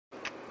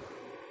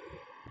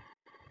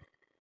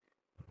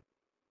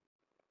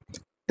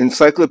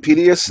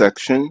Encyclopedia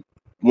section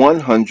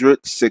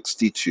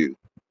 162.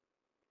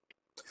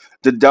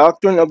 The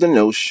doctrine of the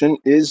notion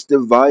is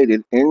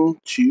divided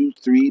into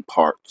three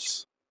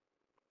parts.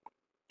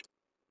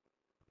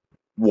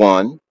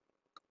 1.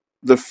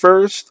 The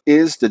first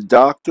is the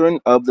doctrine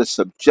of the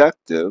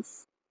subjective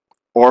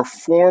or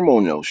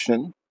formal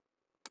notion.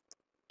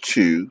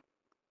 2.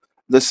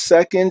 The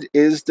second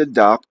is the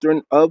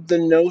doctrine of the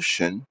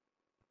notion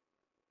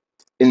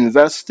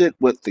invested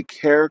with the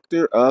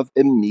character of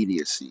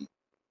immediacy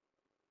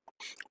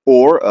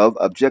or of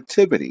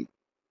objectivity.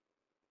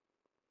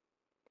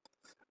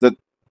 The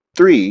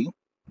 3.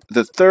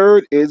 The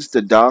third is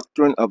the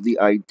doctrine of the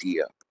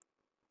idea,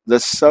 the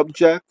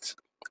subject,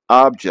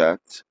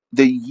 object,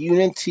 the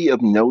unity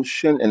of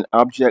notion and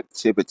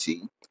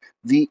objectivity,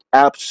 the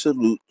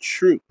absolute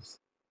truth.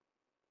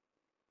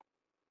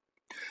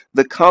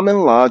 The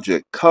common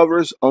logic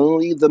covers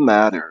only the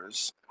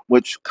matters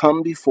which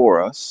come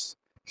before us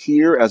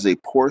here as a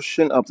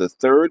portion of the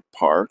third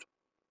part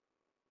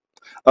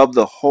of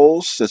the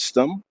whole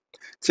system,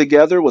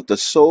 together with the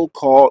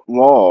so-called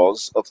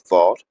laws of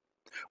thought,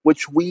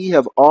 which we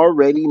have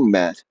already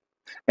met,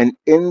 and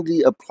in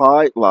the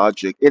applied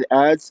logic it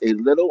adds a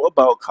little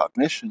about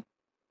cognition.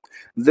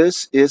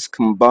 This is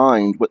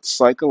combined with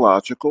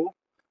psychological,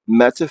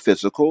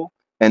 metaphysical,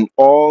 and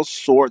all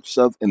sorts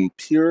of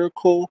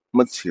empirical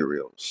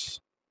materials,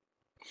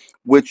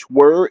 which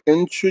were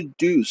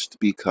introduced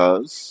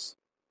because,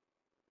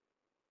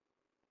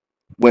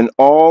 when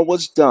all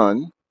was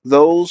done,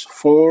 those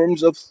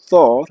forms of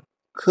thought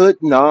could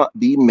not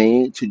be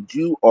made to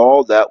do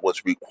all that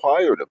was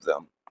required of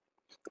them.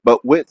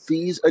 But with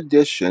these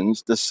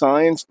additions, the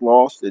science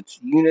lost its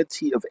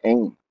unity of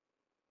aim.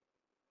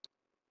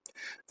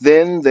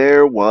 Then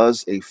there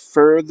was a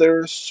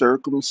further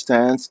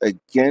circumstance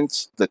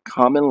against the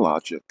common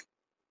logic.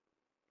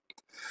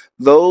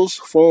 Those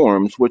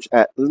forms which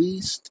at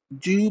least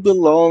do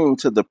belong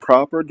to the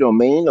proper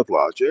domain of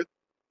logic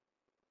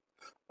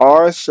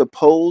are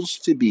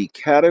supposed to be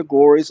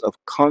categories of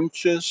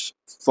conscious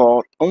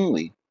thought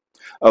only,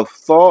 of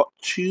thought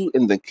too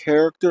in the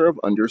character of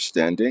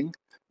understanding,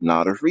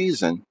 not of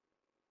reason.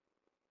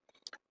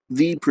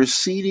 The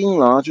preceding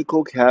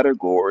logical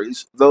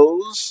categories,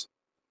 those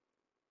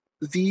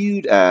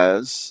viewed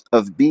as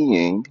of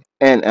being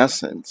and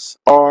essence,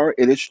 are,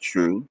 it is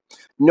true,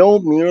 no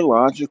mere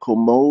logical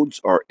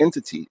modes or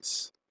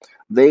entities.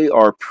 They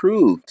are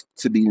proved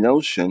to be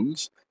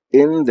notions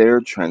in their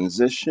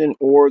transition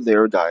or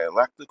their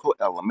dialectical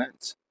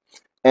element,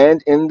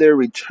 and in their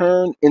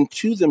return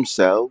into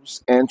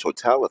themselves and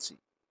totality.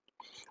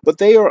 But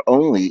they are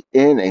only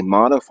in a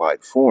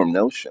modified form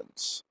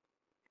notions.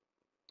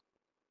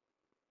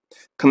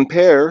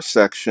 Compare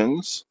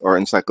sections or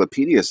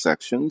encyclopedia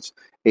sections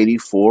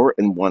 84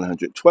 and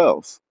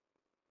 112.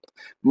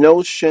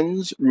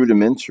 Notions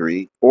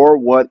rudimentary, or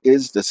what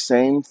is the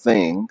same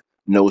thing,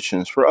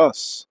 notions for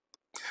us.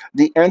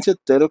 The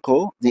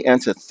antithetical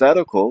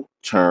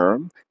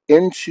term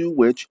into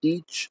which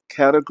each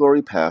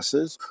category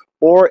passes,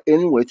 or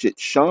in which it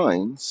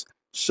shines,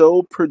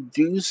 so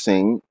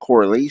producing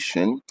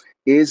correlation,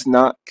 is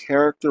not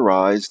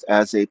characterized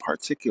as a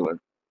particular.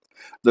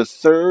 The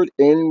third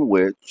in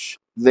which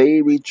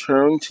they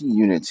return to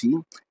unity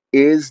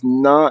is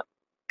not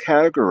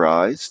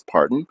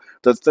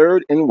the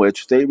third in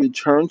which they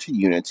return to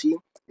unity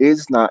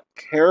is not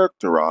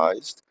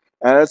characterized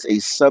as a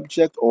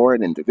subject or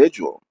an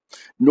individual,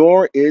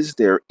 nor is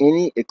there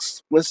any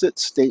explicit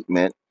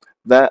statement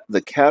that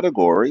the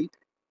category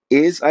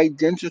is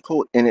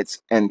identical in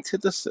its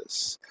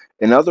antithesis.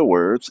 In other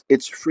words,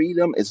 its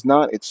freedom is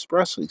not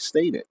expressly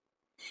stated.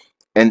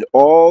 And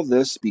all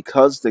this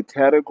because the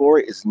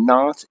category is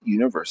not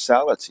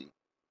universality.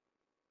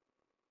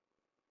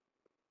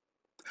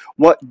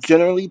 What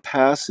generally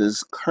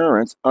passes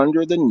current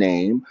under the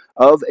name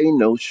of a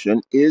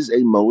notion is a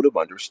mode of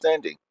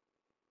understanding,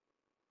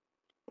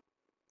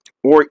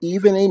 or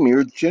even a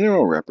mere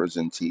general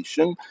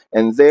representation,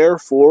 and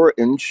therefore,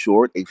 in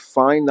short, a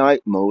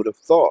finite mode of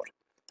thought.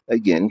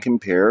 Again,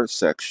 compare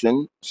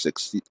section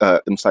 60,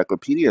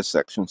 Encyclopedia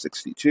section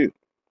 62.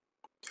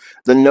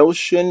 The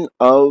notion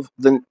of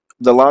the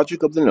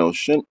logic of the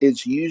notion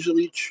is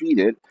usually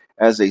treated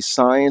as a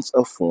science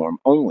of form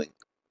only,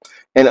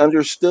 and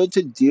understood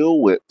to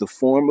deal with the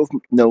form of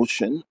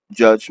notion,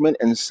 judgment,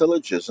 and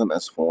syllogism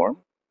as form.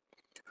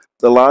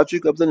 The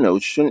logic of the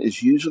notion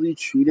is usually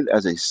treated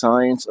as a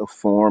science of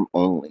form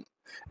only,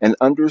 and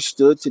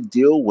understood to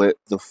deal with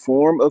the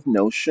form of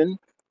notion,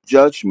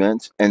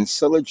 judgment, and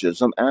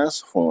syllogism as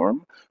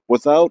form,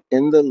 without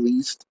in the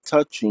least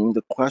touching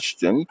the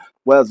question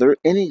whether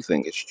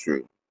anything is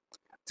true.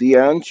 The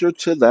answer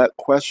to that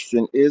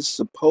question is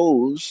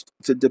supposed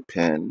to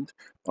depend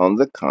on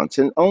the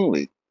content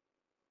only.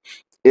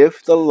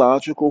 If the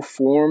logical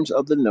forms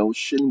of the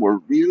notion were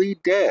really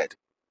dead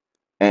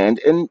and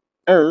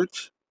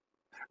inert,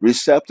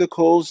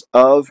 receptacles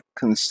of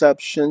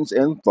conceptions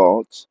and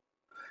thoughts,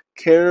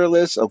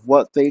 careless of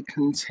what they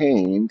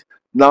contained,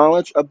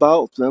 knowledge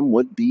about them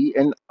would be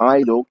an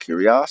idle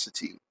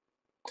curiosity.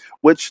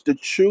 which the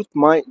truth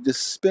might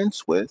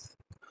dispense with.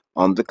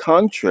 On the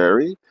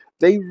contrary,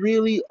 they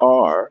really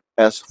are,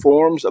 as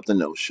forms of the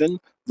notion,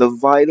 the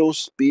vital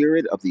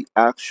spirit of the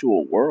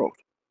actual world.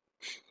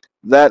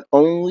 That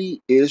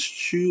only is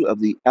true of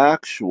the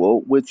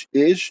actual which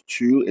is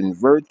true in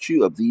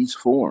virtue of these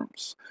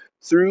forms,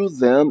 through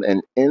them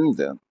and in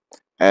them.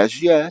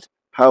 As yet,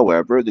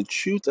 however, the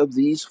truth of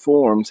these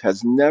forms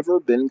has never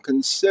been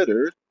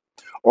considered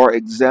or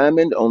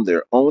examined on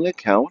their own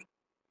account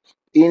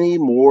any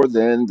more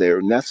than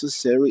their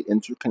necessary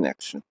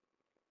interconnection.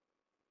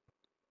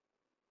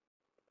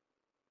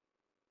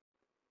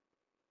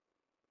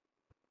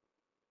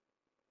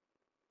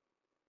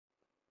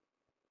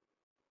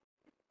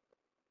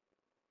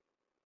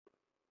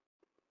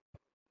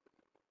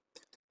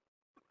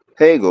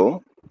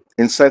 Hegel,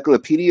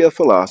 Encyclopedia of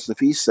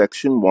Philosophy,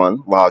 Section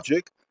 1,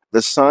 Logic,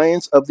 The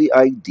Science of the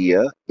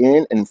Idea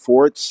in and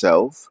for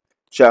itself,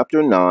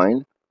 Chapter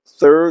 9,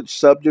 Third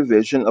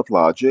Subdivision of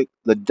Logic,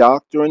 The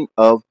Doctrine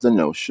of the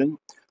Notion,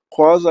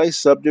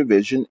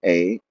 Quasi-Subdivision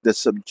A, The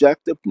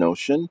Subjective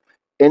Notion,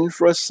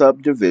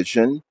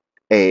 Infra-Subdivision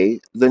A,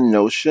 The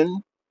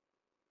Notion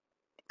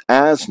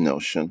as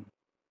Notion.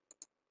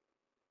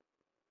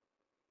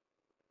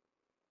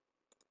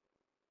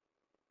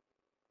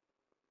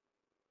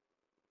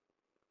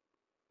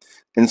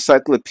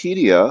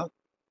 Encyclopedia,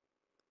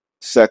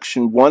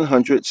 Section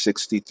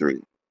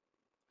 163.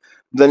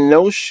 The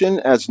notion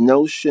as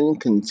notion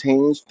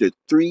contains the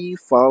three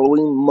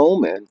following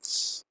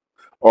moments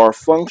or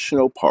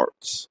functional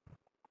parts.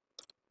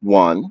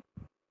 1.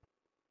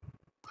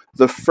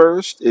 The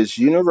first is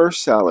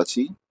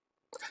universality,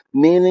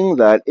 meaning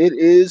that it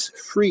is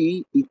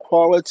free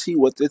equality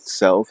with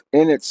itself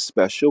in its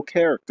special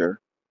character.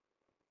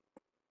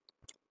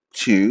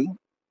 2.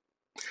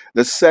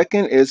 The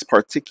second is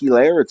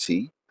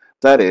particularity,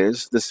 that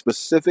is, the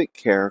specific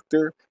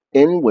character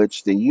in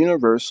which the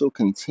universal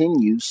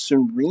continues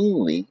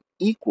serenely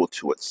equal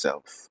to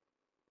itself.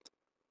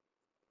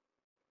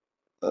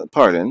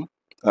 Pardon,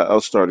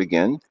 I'll start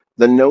again.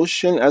 The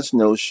notion as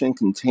notion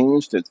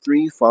contains the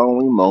three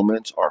following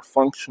moments or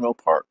functional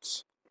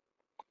parts.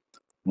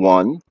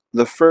 1.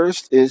 The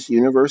first is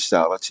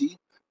universality,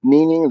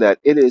 meaning that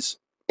it is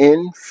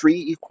in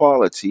free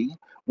equality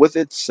with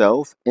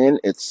itself in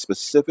its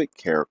specific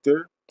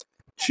character.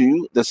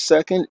 2. The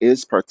second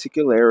is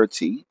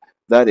particularity,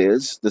 that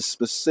is, the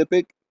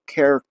specific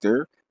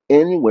character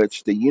in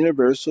which the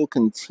universal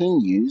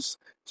continues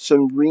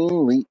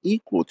serenely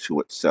equal to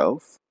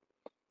itself.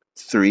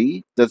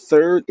 3. The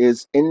third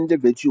is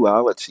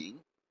individuality,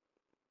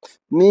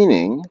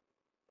 meaning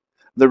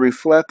the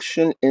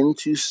reflection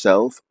into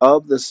self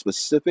of the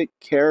specific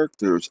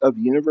characters of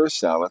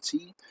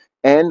universality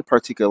and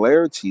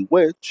particularity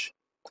which,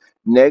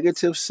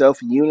 negative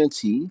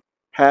self-unity,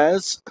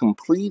 has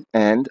complete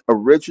and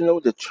original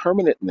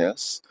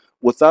determinateness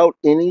without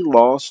any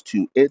loss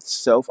to its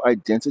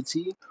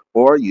self-identity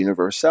or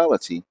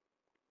universality.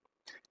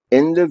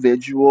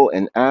 Individual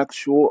and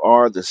actual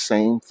are the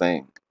same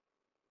thing.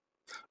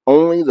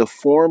 Only the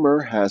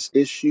former has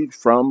issued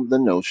from the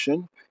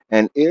notion,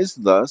 and is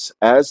thus,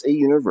 as a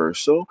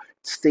universal,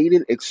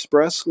 stated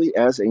expressly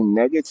as a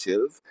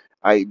negative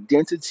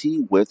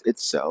identity with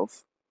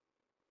itself.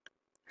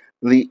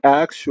 The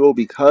actual,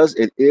 because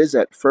it is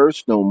at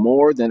first no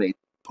more than a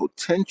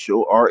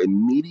potential or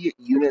immediate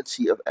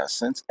unity of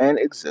essence and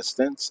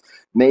existence,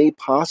 may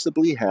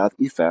possibly have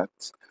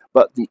effects,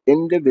 but the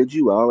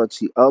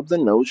individuality of the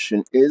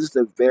notion is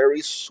the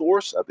very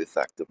source of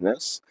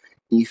effectiveness,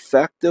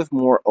 effective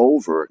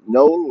moreover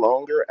no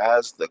longer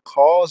as the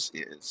cause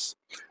is,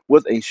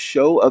 with a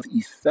show of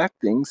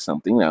effecting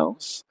something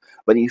else,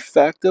 but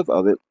effective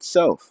of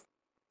itself.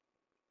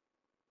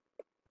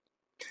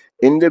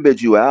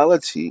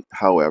 Individuality,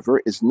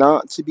 however, is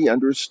not to be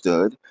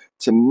understood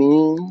to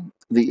mean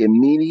the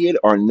immediate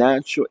or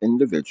natural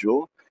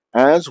individual,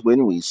 as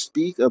when we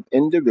speak of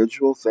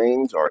individual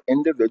things or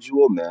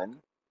individual men,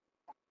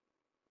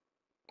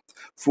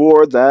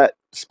 for that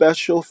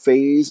special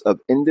phase of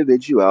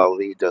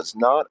individuality does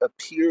not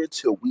appear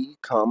till we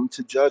come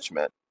to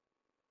judgment.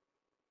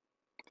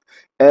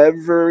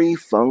 Every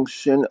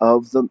function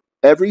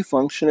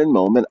and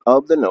moment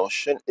of the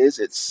notion is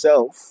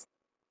itself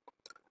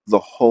the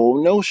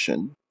whole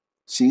notion.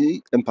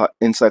 See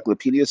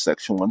Encyclopedia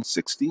section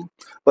 160.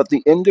 But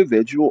the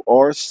individual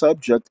or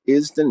subject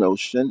is the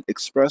notion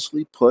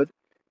expressly put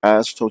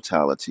as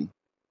totality.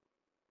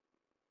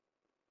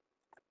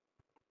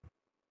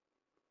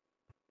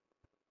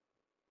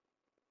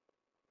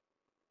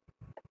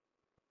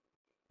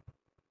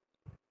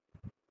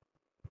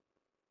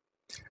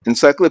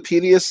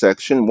 Encyclopedia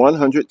section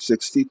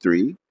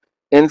 163,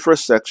 infra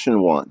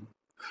section 1.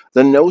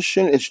 The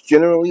notion is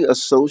generally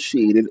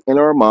associated in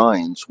our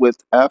minds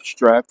with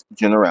abstract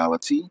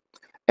generality,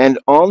 and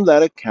on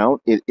that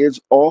account it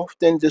is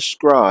often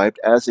described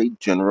as a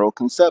general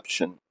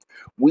conception.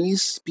 We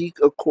speak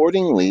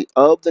accordingly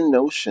of the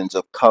notions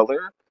of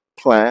color,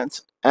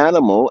 plant,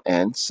 animal,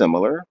 and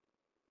similar.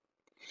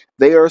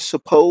 They are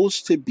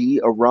supposed to be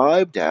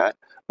arrived at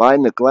by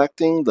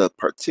neglecting the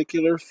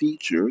particular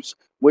features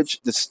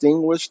which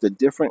distinguish the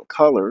different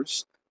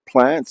colors,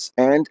 plants,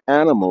 and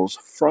animals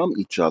from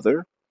each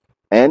other,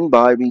 and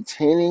by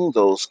retaining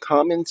those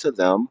common to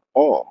them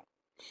all.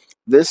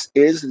 This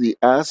is the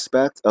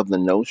aspect of the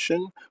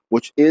notion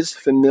which is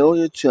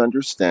familiar to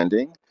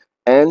understanding,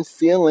 and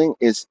feeling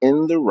is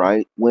in the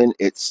right when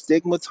it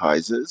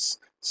stigmatizes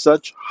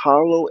such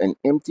hollow and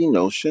empty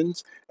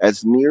notions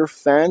as mere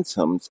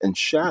phantoms and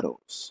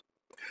shadows.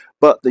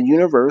 But the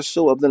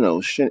universal of the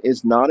notion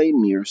is not a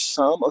mere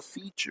sum of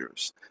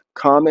features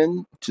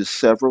common to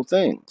several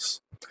things,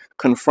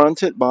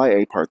 confronted by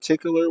a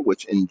particular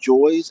which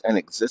enjoys an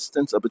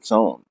existence of its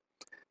own.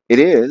 It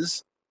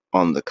is,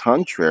 on the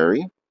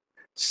contrary,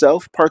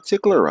 self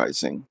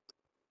particularizing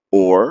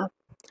or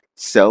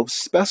self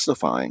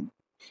specifying,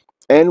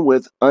 and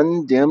with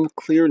undimmed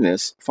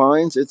clearness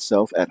finds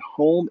itself at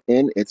home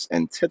in its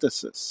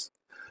antithesis.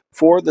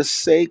 For the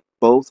sake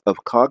both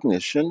of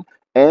cognition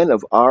and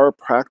of our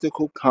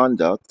practical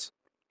conduct,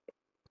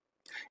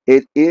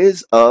 it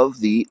is of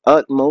the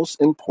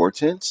utmost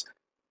importance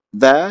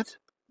that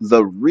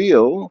the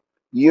real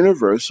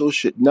universal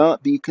should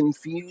not be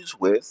confused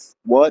with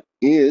what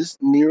is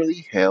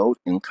merely held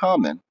in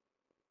common.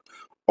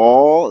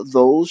 All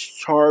those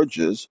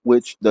charges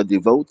which the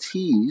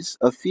devotees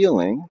of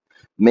feeling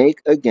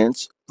make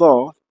against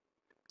thought,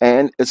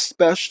 and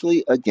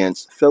especially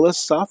against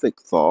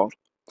philosophic thought,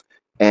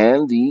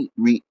 and the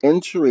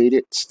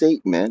reiterated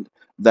statement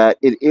that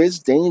it is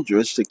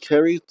dangerous to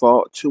carry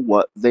thought to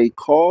what they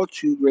call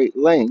too great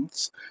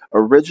lengths,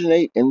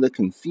 originate in the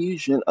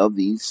confusion of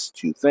these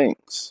two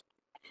things.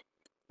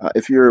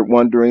 If you're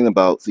wondering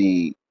about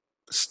the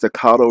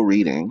staccato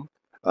reading,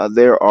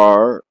 there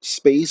are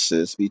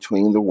spaces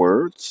between the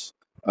words.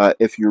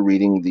 If you're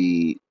reading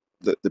the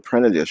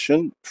print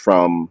edition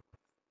from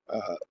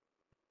uh,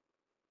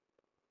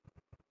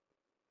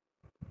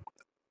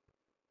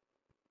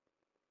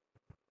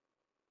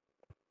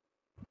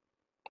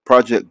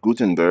 Project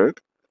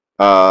Gutenberg,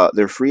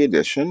 their free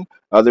edition,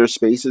 there are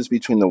spaces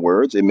between the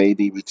words. It may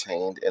be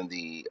retained in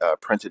the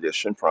print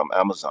edition from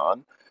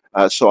Amazon.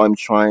 So I'm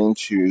trying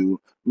to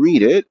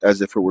read it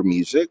as if it were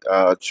music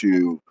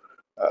to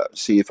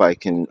see if I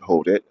can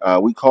hold it.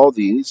 We call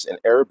these in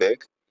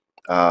Arabic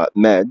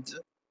med.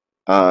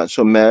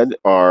 So med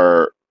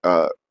are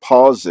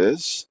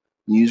pauses.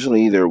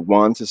 Usually they're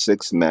 1 to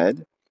 6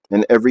 med,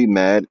 and every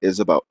med is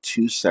about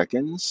 2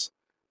 seconds.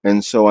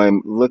 And so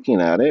I'm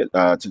looking at it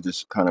to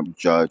just kind of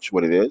judge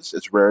what it is.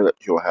 It's rare that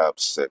you'll have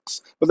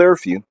six, but there are a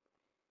few.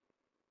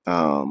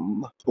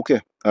 Okay,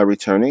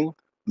 returning.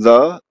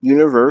 The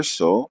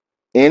universal,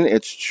 in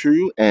its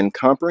true and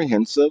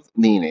comprehensive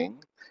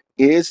meaning,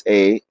 is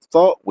a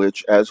thought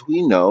which, as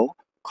we know,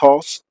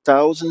 cost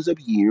thousands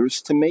of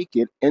years to make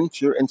it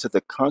enter into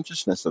the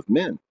consciousness of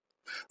men.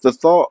 The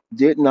thought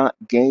did not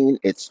gain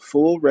its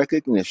full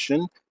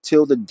recognition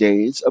till the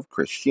days of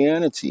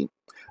Christianity.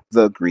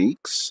 The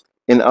Greeks,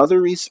 in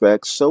other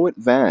respects so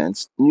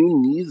advanced,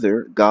 knew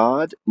neither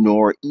God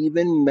nor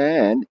even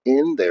man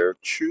in their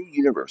true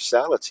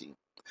universality.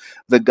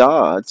 The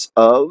gods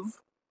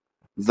of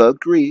the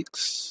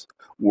Greeks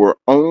were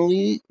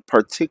only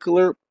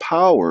particular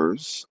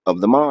powers of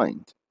the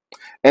mind,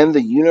 and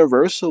the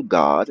universal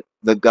God,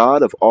 the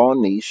God of all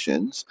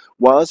nations,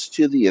 was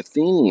to the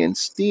Athenians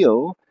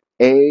still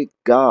a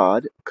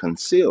God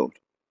concealed.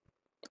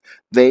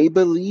 They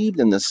believed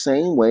in the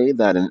same way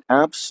that an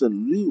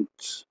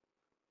absolute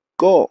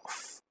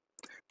gulf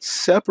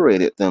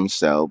separated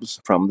themselves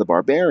from the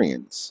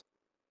barbarians.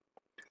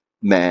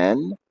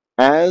 Man,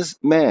 as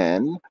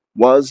man,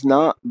 was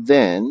not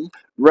then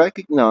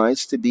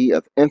recognized to be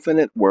of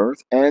infinite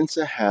worth and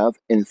to have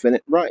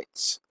infinite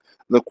rights.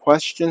 The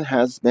question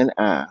has been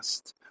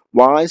asked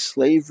why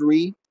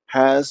slavery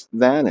has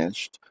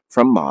vanished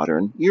from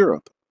modern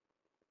Europe.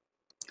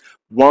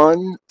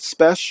 One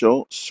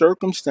special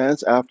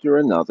circumstance after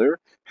another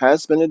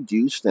has been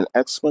adduced in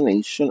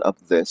explanation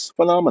of this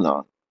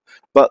phenomenon.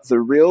 But the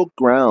real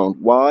ground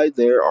why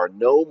there are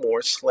no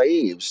more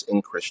slaves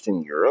in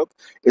Christian Europe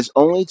is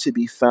only to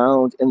be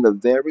found in the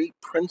very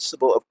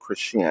principle of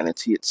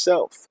Christianity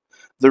itself,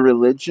 the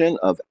religion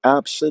of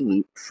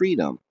absolute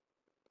freedom.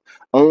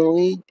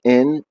 Only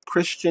in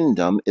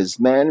Christendom is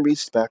man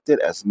respected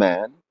as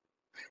man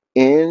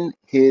in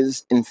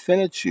his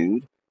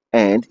infinitude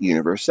and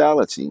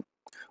universality.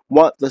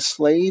 What the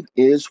slave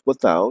is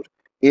without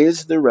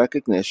is the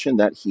recognition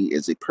that he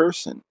is a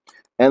person,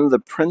 and the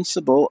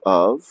principle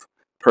of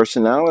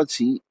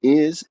personality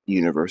is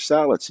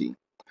universality.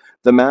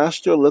 The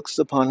master looks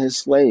upon his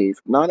slave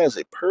not as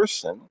a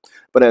person,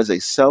 but as a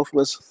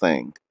selfless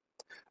thing.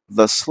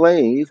 The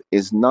slave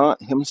is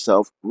not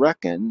himself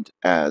reckoned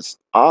as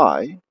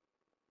I,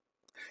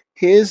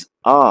 his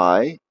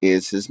I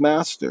is his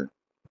master.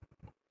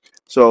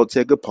 So I'll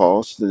take a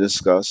pause to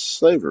discuss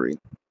slavery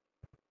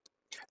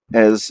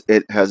as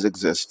it has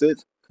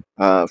existed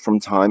from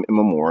time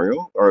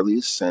immemorial, or at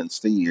least since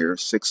the year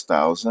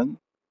 6000,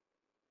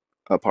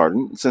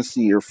 since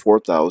the year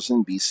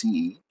 4000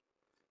 BCE,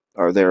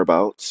 or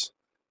thereabouts.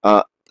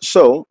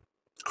 So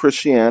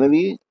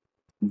Christianity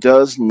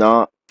does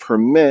not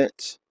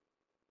permit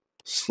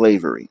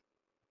slavery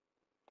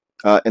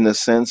in the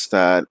sense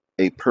that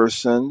a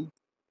person,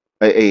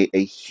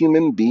 a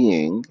human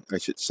being, I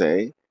should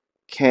say,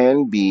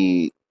 can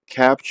be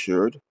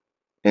captured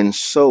and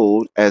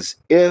sold as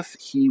if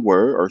he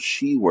were or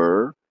she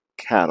were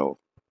cattle.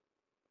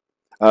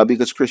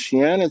 Because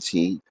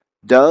Christianity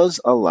does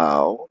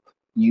allow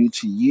you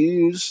to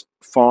use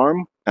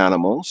farm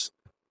animals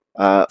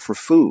for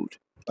food.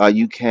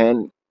 You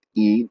can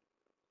eat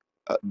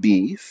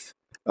beef,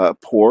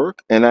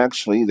 pork, and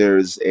actually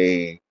there's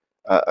a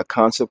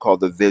concept called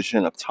the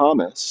vision of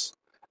Thomas,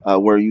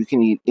 where you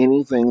can eat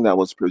anything that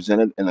was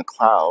presented in a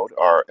cloud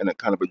or in a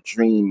kind of a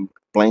dream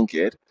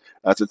blanket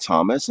to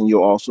Thomas, and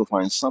you'll also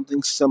find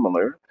something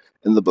similar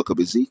in the book of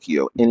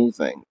Ezekiel.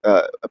 Anything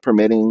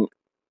permitting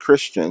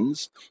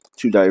Christians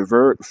to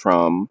divert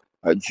from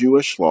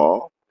Jewish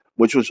law,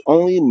 which was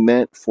only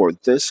meant for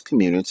this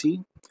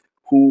community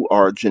who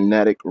are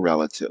genetic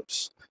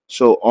relatives.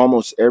 So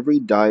almost every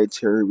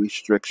dietary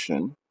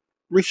restriction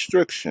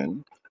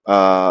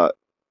uh,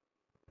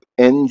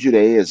 in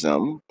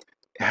Judaism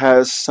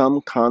has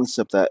some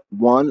concept that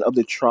one of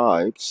the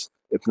tribes,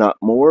 if not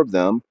more of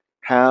them,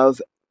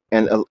 have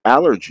an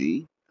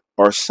allergy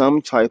or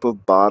some type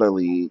of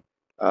bodily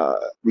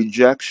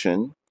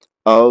rejection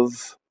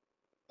of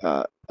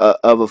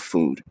of a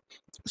food.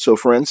 So,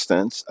 for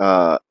instance,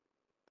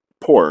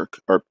 pork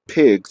or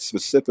pig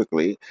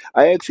specifically,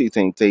 I actually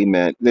think they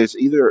meant there's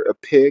either a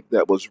pig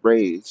that was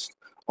raised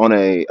on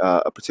a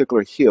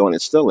particular hill, and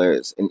it still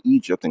is in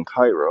Egypt, in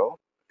Cairo,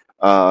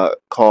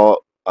 called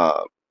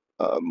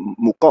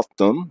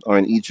Muqattam, or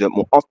in Egypt,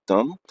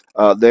 Muqattam.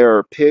 There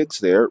are pigs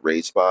there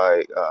raised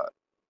by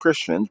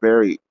Christians,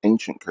 very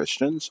ancient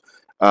Christians,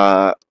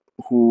 uh,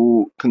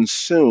 who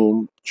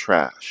consume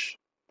trash.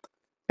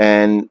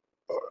 And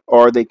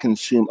or they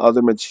consume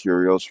other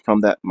materials from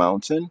that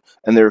mountain,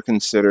 and they're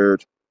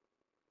considered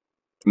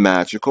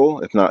magical,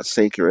 if not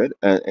sacred.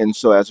 And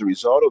so as a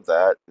result of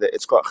that,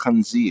 it's called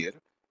khanzir.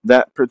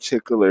 That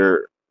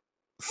particular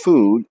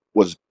food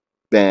was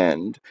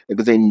banned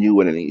because they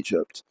knew it in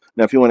Egypt.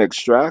 Now, if you want to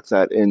extract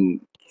that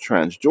in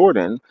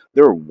Transjordan,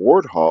 there are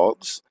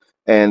warthogs,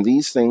 and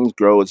these things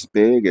grow as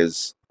big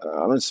as,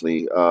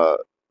 honestly, a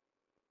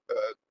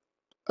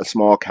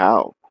small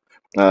cow.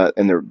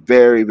 And they're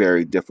very,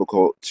 very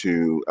difficult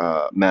to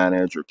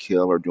manage or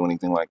kill or do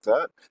anything like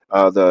that.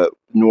 The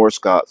Norse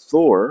god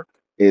Thor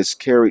is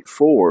carried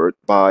forward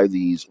by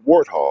these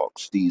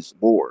warthogs, these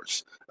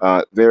boars,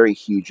 very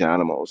huge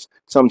animals.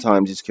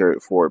 Sometimes he's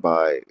carried forward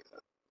by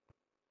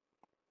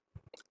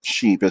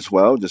sheep as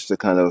well, just to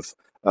kind of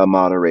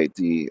moderate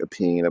the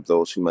opinion of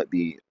those who might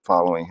be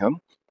following him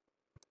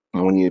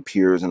when he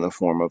appears in the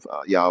form of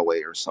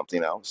Yahweh or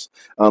something else.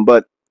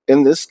 But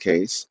in this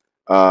case,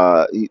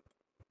 uh,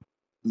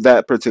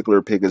 that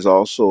particular pig is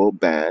also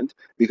banned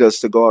because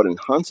to go out and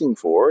hunting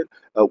for it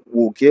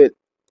will get,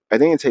 I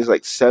think it takes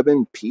like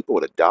 7 people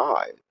to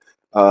die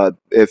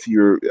if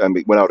you're, I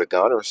mean, without a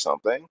gun or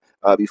something,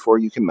 before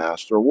you can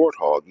master a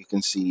warthog. You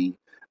can see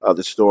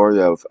the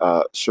story of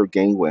Sir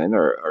Gawain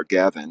or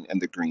Gavin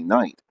and the Green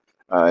Knight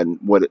and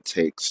what it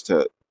takes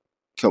to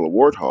kill a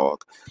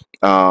warthog.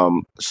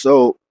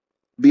 So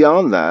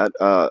beyond that,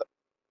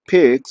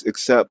 pigs,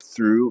 except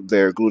through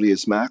their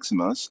gluteus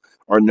maximus,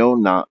 are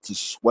known not to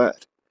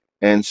sweat.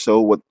 And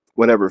so,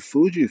 whatever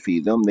food you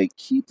feed them, they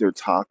keep their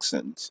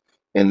toxins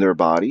in their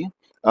body.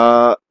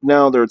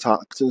 Now, their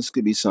toxins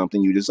could be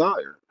something you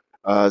desire.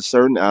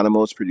 Certain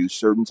animals produce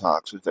certain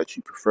toxins that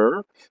you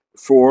prefer.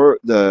 For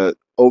the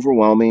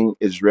overwhelming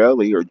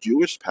Israeli or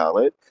Jewish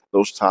palate,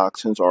 those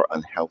toxins are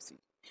unhealthy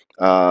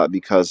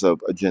because of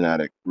a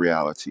genetic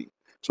reality.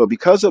 So,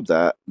 because of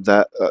that,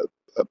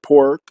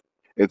 pork,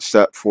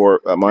 except for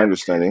my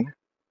understanding.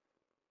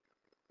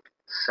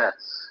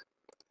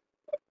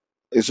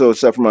 So,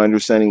 except for my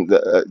understanding,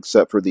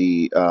 except for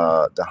the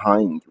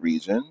hind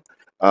region,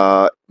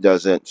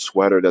 doesn't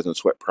sweat or doesn't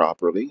sweat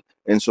properly,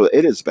 and so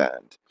it is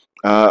banned.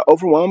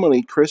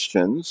 Overwhelmingly,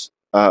 Christians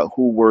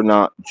who were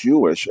not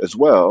Jewish as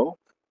well,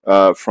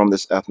 from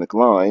this ethnic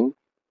line,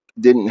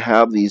 didn't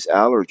have these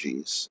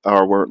allergies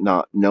or were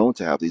not known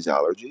to have these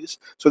allergies,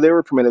 so they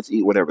were permitted to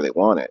eat whatever they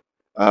wanted.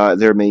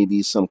 There may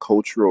be some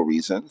cultural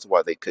reasons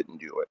why they couldn't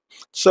do it.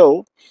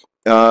 So,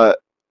 uh,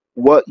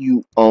 what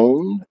you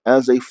own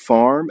as a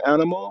farm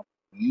animal,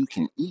 you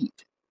can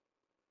eat.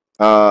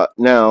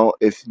 Now,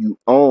 if you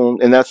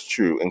own, and that's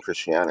true in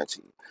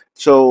Christianity.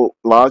 So,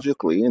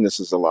 logically, and this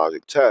is a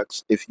logic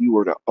text, if you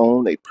were to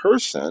own a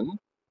person,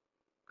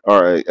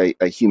 or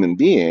a human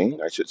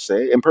being, I should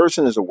say. And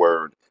person is a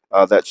word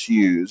that's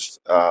used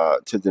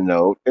to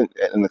denote,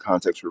 in the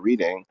context we're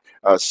reading,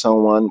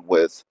 someone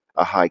with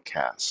a high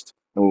caste.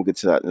 And we'll get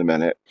to that in a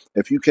minute.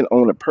 If you can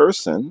own a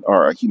person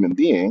or a human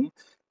being,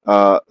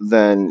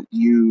 then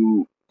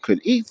you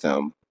could eat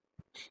them.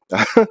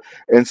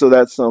 And so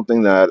that's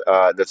something that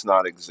does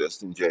not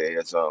exist in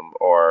Judaism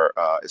or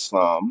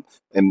Islam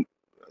and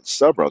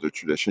several other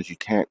traditions. You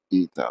can't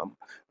eat them.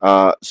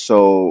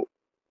 So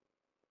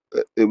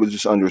it was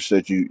just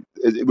understood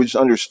it was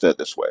just understood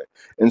this way.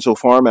 And so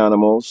farm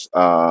animals,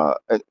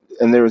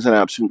 and there was an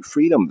absolute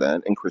freedom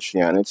then in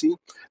Christianity.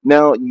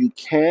 Now you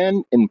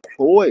can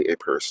employ a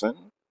person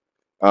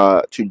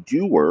to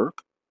do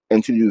work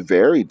and to do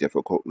very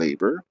difficult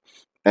labor,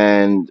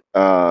 and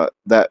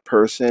that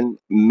person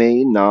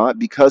may not,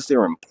 because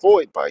they're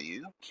employed by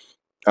you,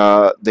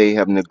 they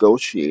have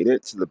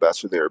negotiated to the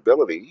best of their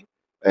ability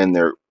and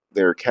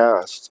their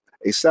caste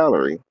a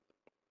salary,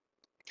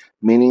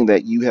 meaning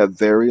that you have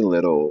very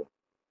little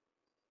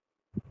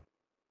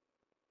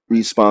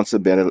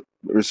responsibility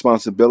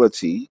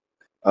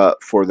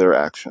for their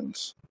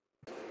actions.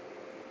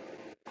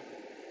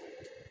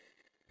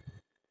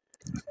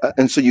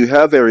 And so you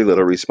have very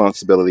little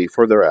responsibility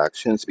for their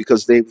actions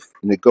because they've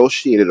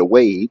negotiated a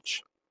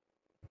wage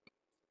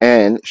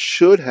and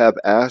should have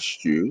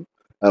asked you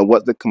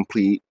what the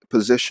complete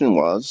position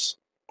was,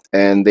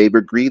 and they've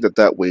agreed that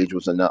that wage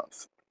was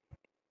enough.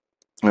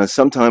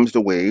 Sometimes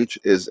the wage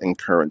is in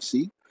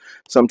currency,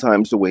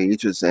 sometimes the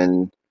wage is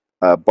in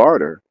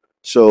barter.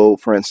 So,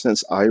 for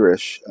instance,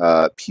 Irish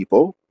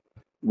people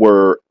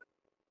were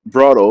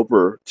brought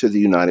over to the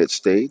United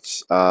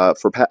States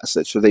for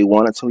passage. So they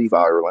wanted to leave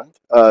Ireland,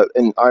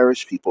 and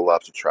Irish people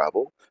love to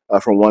travel.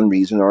 For one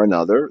reason or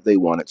another, they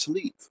wanted to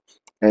leave.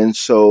 And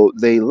so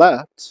they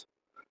left,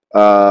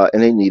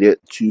 and they needed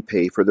to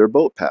pay for their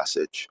boat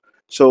passage.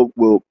 So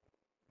we'll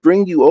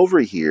bring you over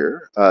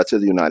here to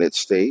the United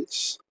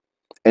States,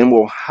 and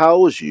we'll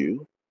house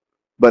you,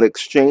 but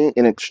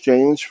in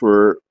exchange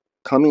for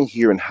coming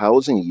here and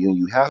housing you,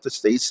 you have to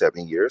stay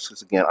 7 years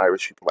because again,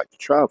 Irish people like to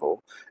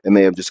travel and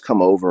may have just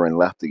come over and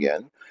left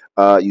again.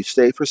 You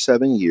stay for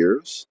 7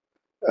 years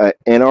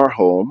in our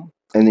home,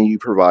 and then you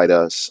provide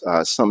us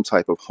some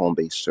type of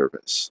home-based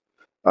service,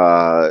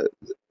 uh,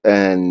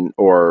 and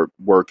or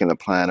work in a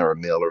plant or a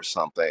mill or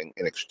something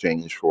in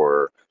exchange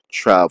for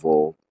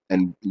travel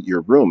and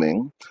your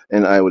rooming.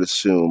 And I would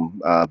assume,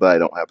 but I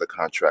don't have the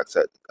contracts,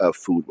 that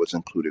food was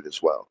included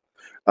as well.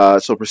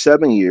 So for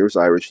 7 years,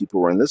 Irish people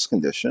were in this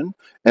condition,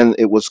 and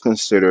it was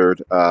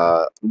considered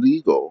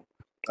legal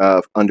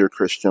under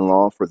Christian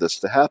law for this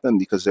to happen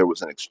because there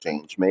was an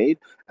exchange made.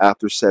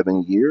 After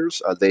 7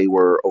 years, they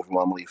were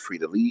overwhelmingly free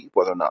to leave,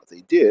 whether or not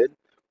they did,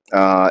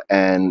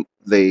 and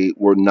they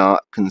were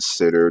not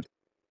considered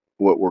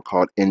what were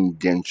called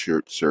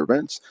indentured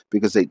servants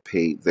because they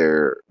paid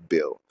their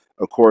bill.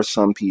 Of course,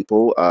 some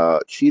people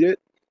cheated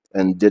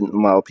and didn't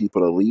allow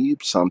people to leave.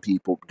 Some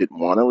people didn't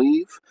want to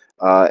leave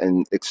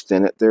and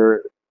extended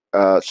their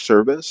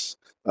service,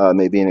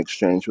 maybe in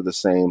exchange for the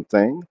same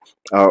thing,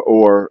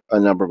 or a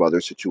number of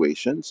other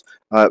situations.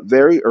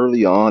 Very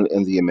early on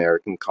in the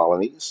American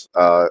colonies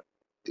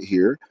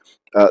here,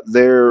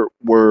 there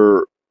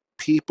were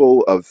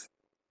people of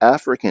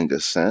African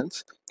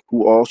descent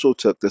who also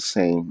took the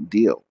same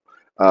deal.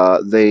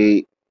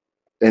 They,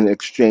 in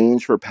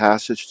exchange for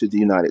passage to the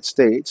United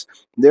States,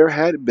 there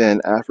had been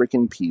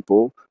African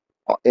people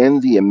in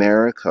the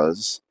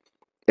Americas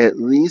at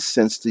least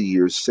since the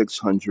year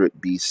 600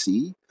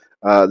 BC.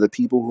 The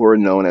people who are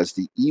known as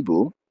the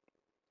Ibu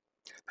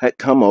had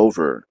come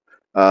over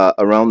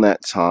around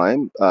that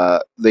time.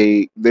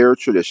 Their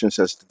tradition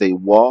says that they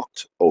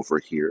walked over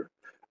here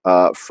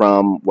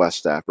from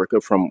West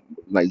Africa, from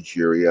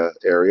Nigeria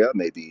area,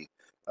 maybe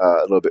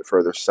a little bit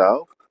further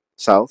south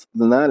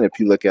than that. If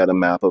you look at a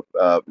map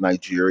of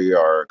Nigeria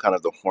or kind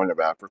of the Horn of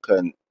Africa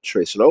and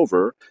trace it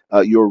over,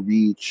 you'll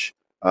reach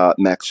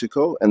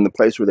Mexico, and the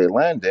place where they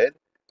landed.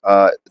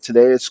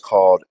 Today it's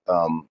called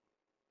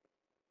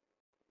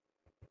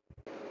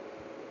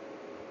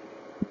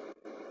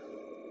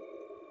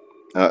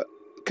uh,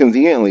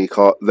 conveniently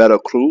called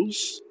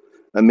Veracruz,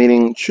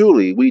 meaning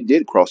truly we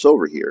did cross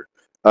over here.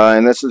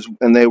 And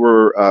they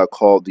were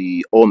called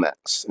the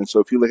Olmecs. And so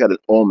if you look at an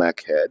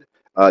Olmec head,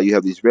 you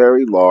have these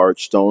very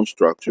large stone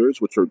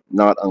structures, which are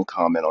not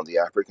uncommon on the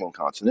African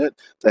continent,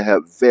 that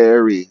have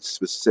very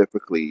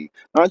specifically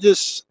not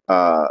just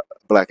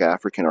Black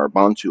African or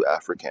Bantu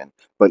African,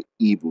 but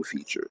Ibu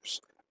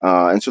features.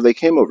 And so they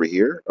came over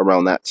here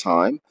around that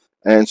time.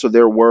 And so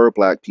there were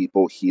Black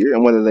people here.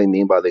 And what do they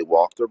mean by they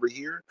walked over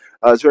here?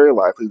 It's very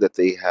likely that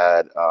they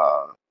had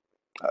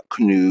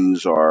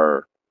canoes,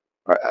 or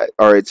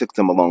it took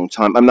them a long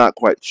time. I'm not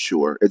quite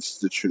sure. It's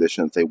the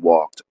tradition that they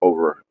walked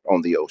over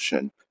on the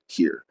ocean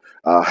here.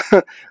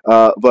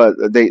 Uh, but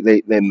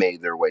they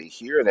made their way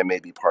here, and it may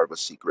be part of a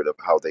secret of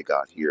how they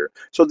got here.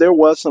 So there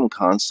was some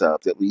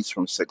concept, at least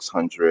from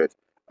 600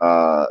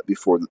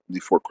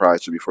 before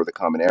Christ or before the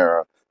Common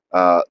Era,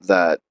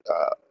 that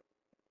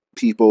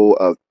people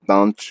of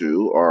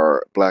Bantu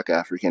or Black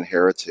African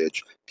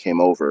heritage came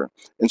over.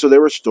 And so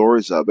there were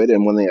stories of it.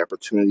 And when the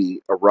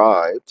opportunity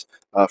arrived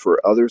for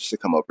others to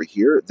come over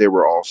here, there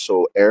were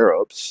also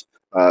Arabs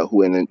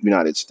who in the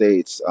United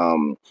States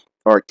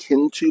are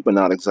akin to, but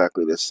not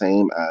exactly the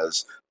same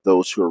as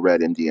those who are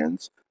Red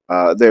Indians.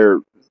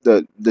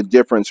 The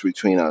difference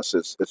between us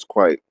is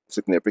quite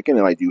significant,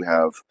 and I do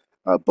have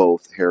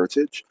both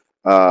heritage.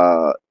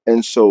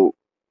 And so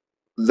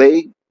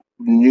they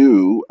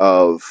knew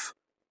of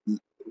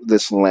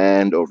this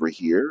land over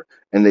here,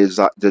 and they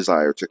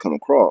desired to come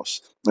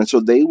across. And so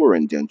they were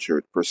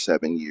indentured for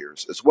 7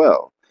 years as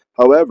well.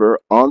 However,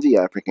 on the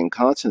African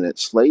continent,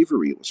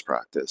 slavery was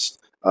practiced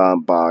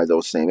by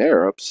those same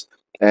Arabs,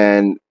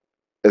 and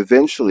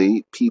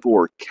eventually people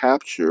were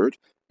captured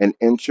and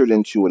entered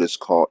into what is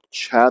called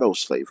chattel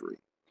slavery.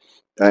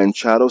 And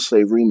chattel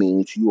slavery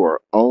means you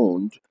are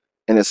owned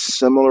in a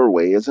similar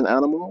way as an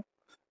animal.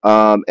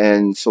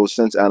 And so,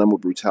 since animal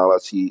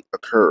brutality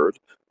occurred,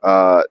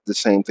 the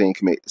same thing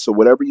can make. So,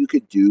 whatever you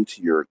could do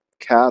to your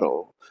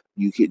cattle,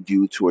 you could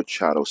do to a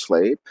chattel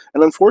slave.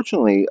 And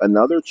unfortunately,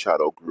 another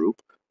chattel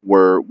group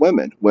were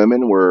women.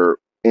 Women were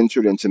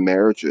entered into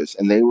marriages,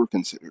 and they were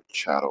considered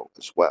chattel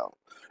as well.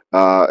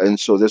 And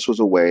so, this was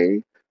a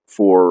way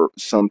for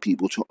some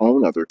people to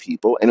own other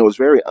people, and it was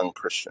very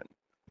unchristian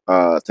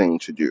thing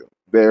to do.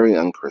 Very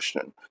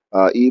unchristian.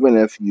 Even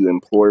if you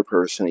employ a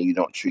person and you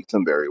don't treat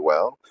them very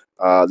well,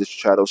 this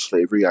chattel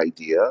slavery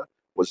idea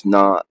was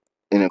not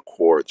in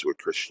accords with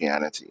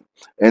Christianity.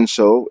 And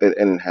so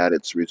and it had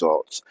its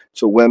results.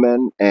 So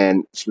women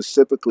and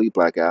specifically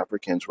Black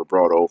Africans were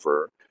brought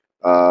over.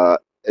 Uh,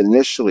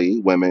 Initially,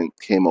 women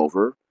came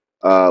over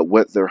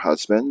with their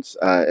husbands,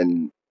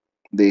 and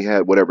they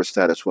had whatever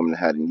status women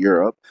had in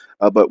Europe.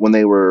 But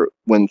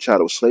when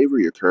chattel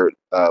slavery occurred,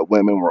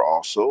 women were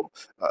also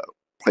uh,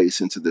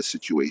 placed into this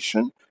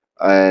situation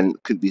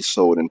and could be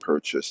sold and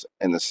purchased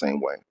in the same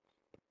way.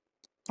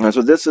 And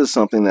so this is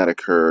something that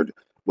occurred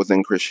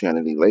within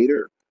Christianity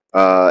later.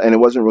 And it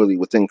wasn't really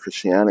within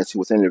Christianity,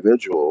 with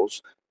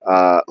individuals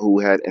who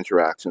had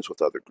interactions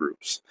with other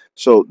groups.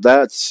 So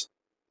that's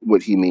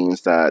what he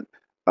means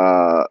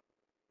uh,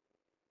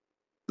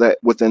 that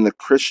within the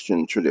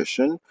Christian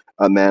tradition,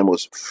 a man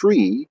was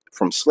free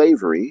from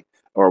slavery,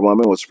 or a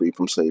woman was free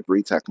from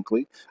slavery,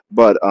 technically,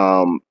 but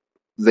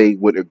they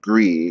would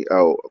agree,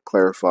 I'll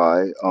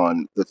clarify,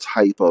 on the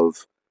type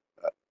of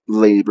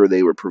labor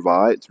they would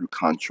provide through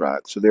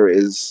contract. So there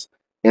is,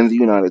 in the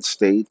United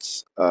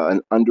States,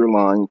 an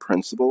underlying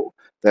principle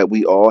that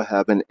we all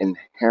have an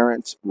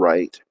inherent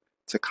right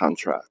to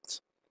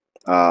contract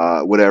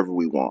whatever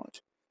we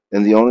want.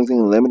 And the only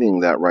thing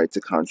limiting that right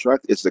to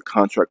contract is the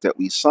contract that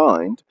we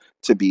signed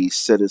to be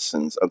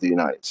citizens of the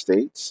United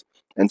States.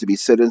 And to be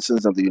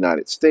citizens of the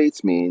United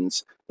States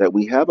means that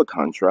we have a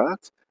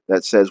contract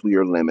that says we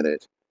are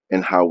limited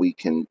in how we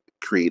can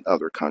create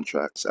other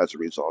contracts as a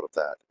result of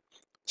that.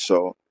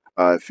 So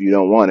if you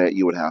don't want it,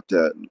 you would have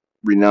to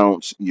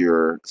renounce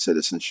your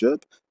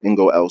citizenship and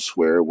go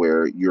elsewhere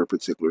where your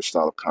particular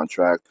style of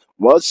contract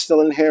was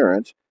still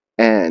inherent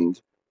and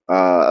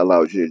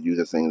allowed you to do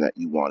the thing that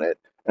you wanted.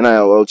 And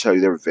I will tell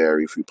you, there are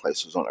very few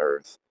places on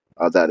Earth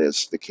that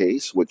is the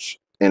case, which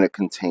in a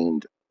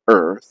contained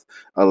Earth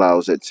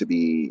allows it to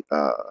be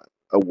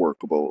a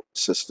workable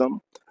system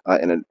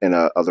in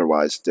a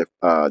otherwise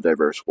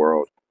diverse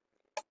world.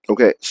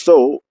 Okay,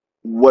 so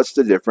what's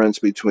the difference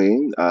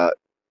between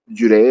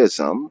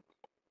Judaism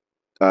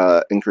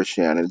and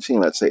Christianity,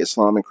 and let's say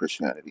Islam and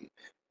Christianity?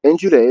 In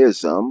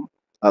Judaism,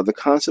 the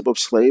concept of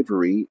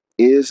slavery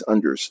is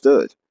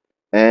understood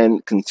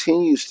and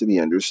continues to be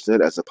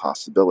understood as a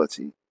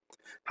possibility.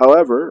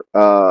 However,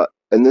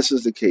 and this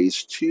is the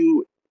case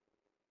too,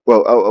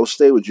 well, I'll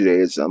stay with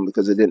Judaism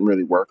because it didn't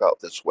really work out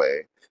this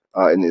way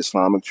in the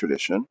Islamic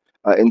tradition.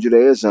 In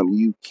Judaism,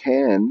 you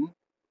can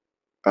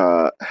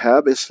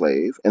have a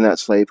slave, and that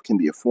slave can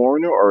be a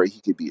foreigner or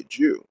he could be a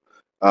Jew.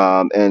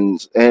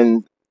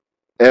 And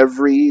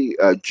every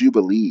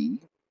jubilee,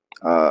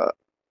 uh,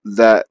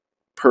 that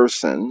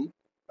person,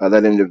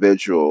 that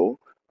individual,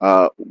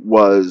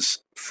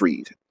 was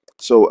freed.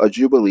 So a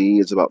jubilee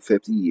is about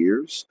 50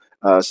 years.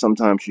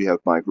 Sometimes you have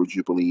micro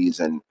jubilees,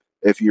 and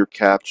if you're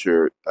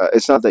captured,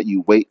 it's not that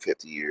you wait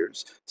 50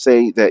 years.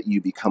 Say that you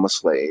become a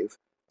slave,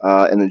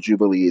 and the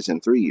jubilee is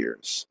in 3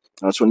 years.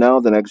 So now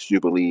the next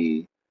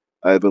jubilee,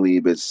 I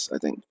believe, is I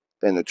think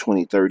in the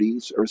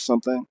 2030s or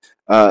something.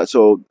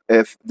 So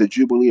if the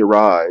jubilee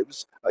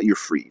arrives, you're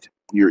freed.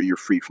 You're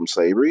free from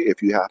slavery.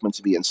 If you happen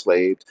to be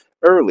enslaved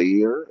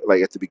earlier,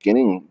 like at the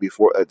beginning,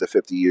 before the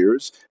 50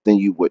 years, then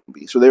you wouldn't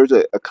be. So there's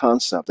a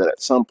concept that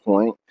at some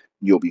point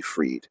you'll be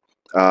freed,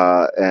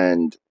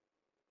 and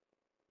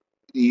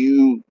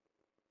you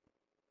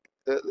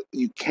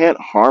you can't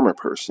harm a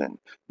person.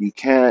 You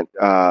can't.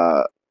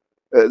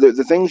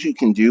 The things you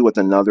can do with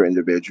another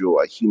individual,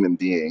 a human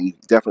being, you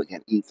definitely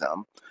can't eat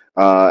them.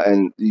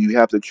 And you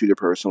have to treat a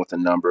person with a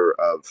number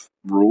of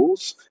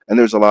rules. And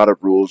there's a lot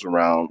of rules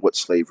around what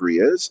slavery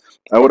is.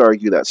 I would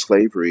argue that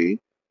slavery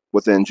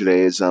within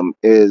Judaism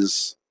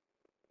is,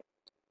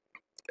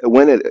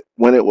 when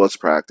it was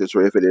practiced,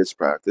 or if it is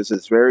practiced,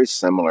 it's very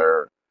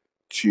similar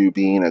to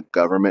being a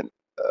government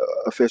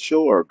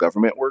official or a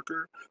government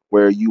worker,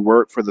 where you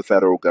work for the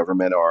federal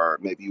government, or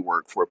maybe you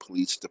work for a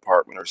police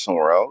department or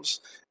somewhere else.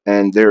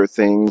 And there are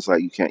things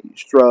like you can't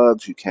use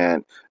drugs, you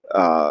can't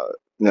uh,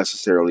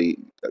 necessarily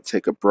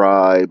take a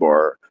bribe,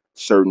 or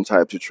certain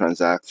types of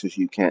transactions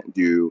you can't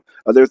do.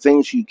 There are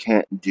things you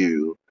can't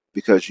do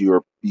because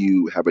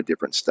you have a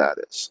different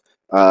status.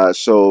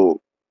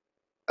 So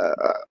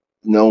uh,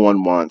 no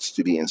one wants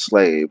to be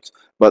enslaved,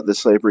 but the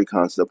slavery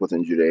concept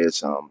within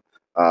Judaism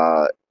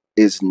uh,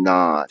 is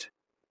not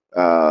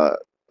uh,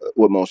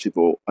 what most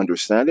people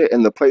understand it.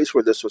 And the place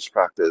where this was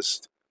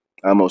practiced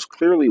most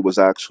clearly was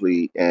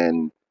actually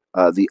in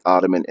the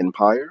Ottoman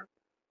Empire,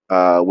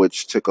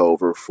 which took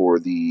over for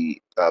the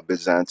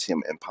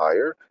Byzantium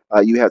Empire.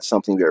 You had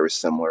something very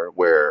similar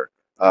where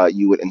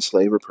you would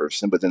enslave a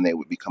person, but then they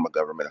would become a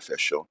government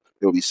official.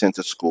 They would be sent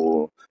to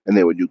school and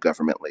they would do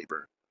government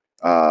labor.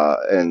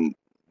 And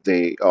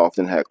they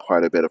often had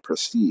quite a bit of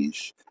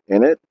prestige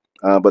in it.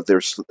 But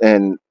there's,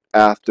 and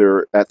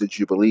after, at the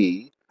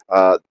Jubilee,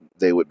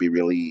 they would be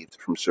relieved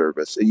from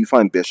service. And you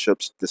find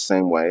bishops the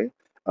same way.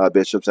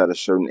 Bishops at a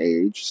certain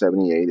age,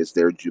 78 is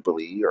their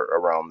Jubilee or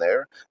around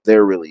there,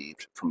 they're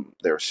relieved from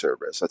their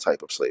service, a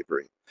type of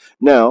slavery.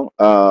 Now,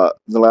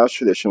 the last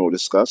tradition we'll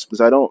discuss,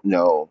 because I don't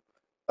know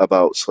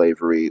about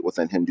slavery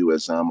within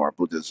Hinduism or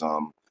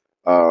Buddhism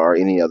or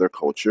any other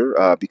culture,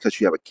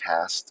 because you have a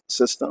caste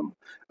system.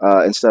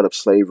 Instead of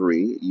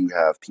slavery, you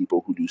have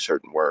people who do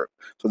certain work.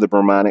 So the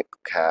Brahmanic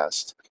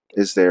caste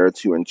is there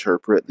to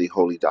interpret the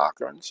holy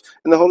doctrines,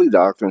 and the holy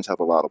doctrines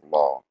have a lot of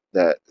law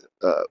that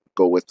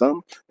go with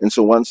them. And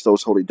so once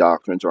those holy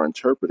doctrines are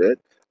interpreted,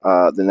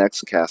 the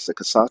next caste, the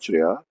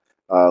Kshatriya,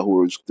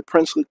 who is the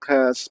princely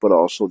caste, but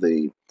also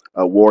the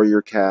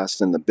warrior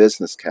caste and the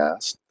business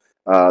caste.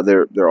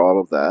 They're all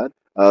of that.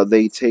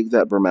 They take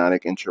that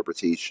Brahmanic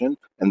interpretation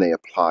and they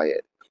apply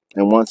it.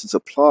 And once it's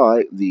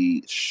applied,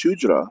 the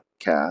Shudra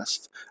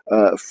caste,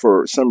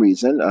 for some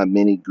reason,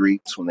 many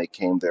Greeks, when they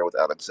came there with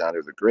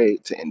Alexander the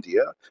Great to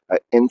India,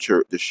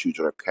 entered the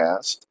Shudra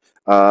caste.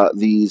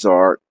 These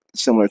are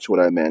similar to what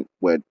I meant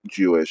with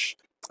Jewish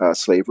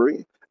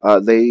slavery.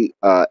 They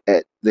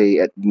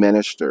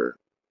administer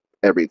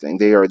everything.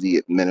 They are the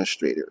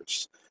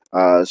administrators.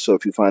 So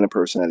if you find a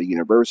person at a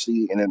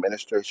university in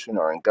administration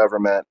or in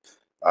government,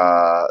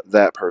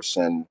 that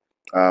person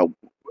uh,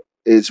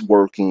 is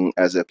working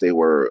as if they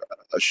were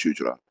a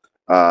Shudra.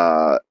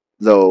 Uh,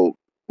 though,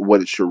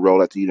 what is your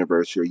role at the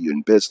university? Are you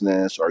in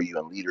business? Are you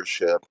in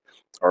leadership?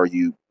 Are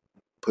you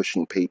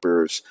pushing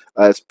papers?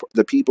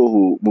 The people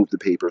who move the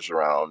papers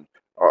around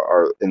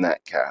are in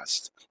that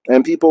caste.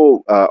 And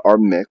people are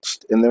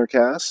mixed in their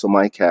caste. So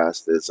my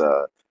caste is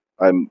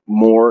I'm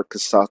more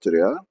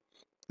Kshatriya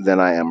than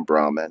I am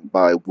Brahmin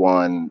by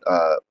one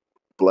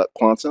blood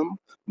quantum,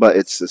 but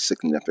it's a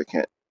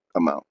significant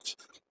amount.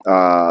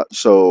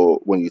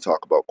 So when you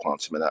talk about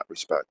quantum in that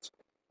respect,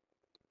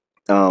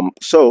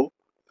 so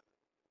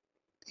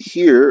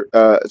here,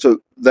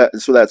 so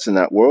that's in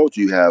that world.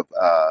 You have,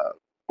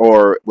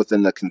 or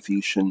within the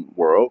Confucian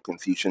world,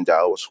 Confucian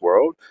Taoist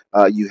world,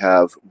 you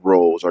have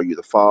roles. Are you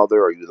the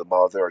father? Are you the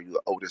mother? Are you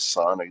the oldest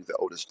son? Are you the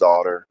oldest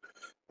daughter?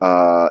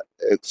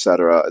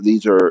 Etc.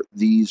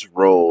 These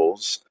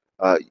roles,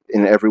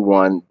 and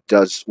everyone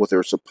does what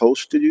they're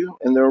supposed to do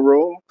in their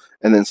role,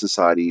 and then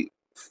society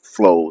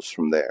flows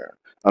from there.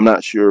 I'm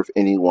not sure if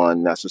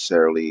anyone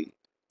necessarily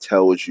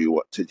tells you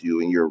what to do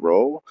in your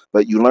role,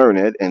 but you learn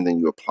it and then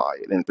you apply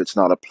it. And if it's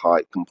not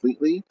applied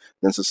completely,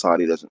 then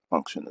society doesn't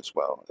function as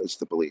well, is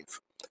the belief.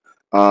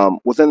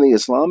 Within the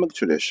Islamic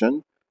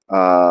tradition,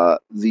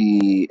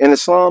 the in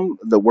Islam,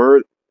 the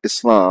word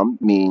Islam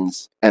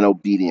means an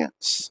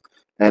obedience,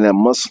 and a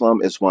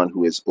Muslim is one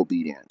who is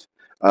obedient.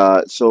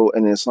 So,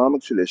 in the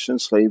Islamic tradition,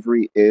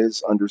 slavery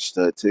is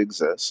understood to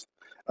exist.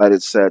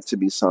 It's said to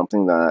be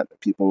something that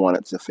people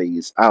wanted to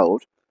phase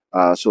out.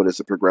 So, it is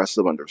a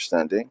progressive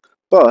understanding.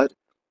 But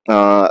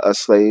a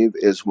slave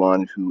is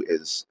one who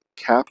is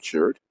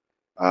captured.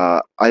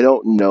 I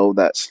don't know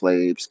that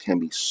slaves can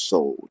be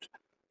sold,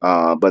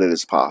 but it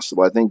is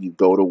possible. I think you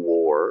go to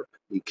war,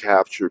 you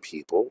capture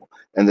people,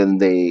 and then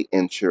they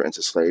enter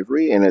into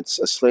slavery, and it's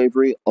a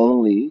slavery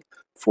only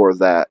for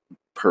that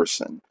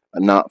person,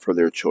 and not for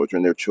their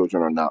children. Their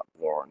children are not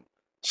born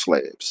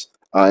slaves.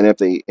 And if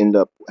they end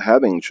up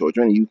having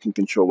children, you can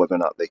control whether or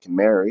not they can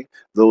marry.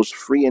 Those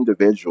free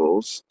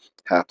individuals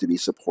have to be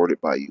supported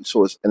by you.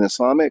 So, as an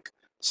Islamic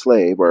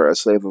slave or a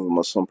slave of a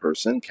Muslim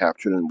person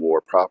captured in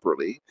war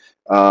properly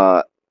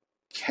uh,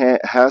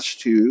 has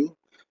to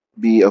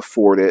be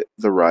afforded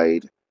the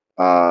right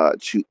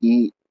to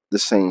eat the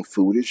same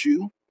food as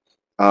you,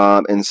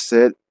 and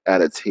sit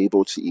at a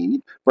table to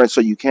eat, right?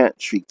 So you can't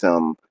treat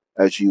them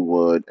as you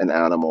would an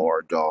animal or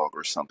a dog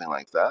or something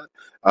like that.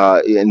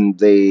 And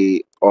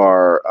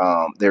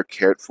they're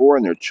cared for,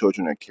 and their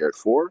children are cared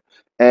for.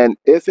 And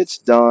if it's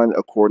done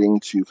according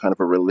to kind of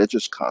a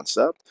religious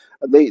concept,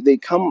 they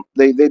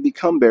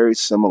become very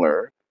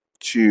similar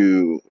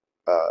to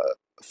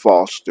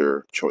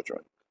foster children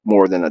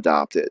more than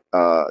adopted.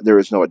 There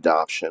is no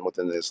adoption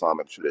within the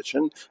Islamic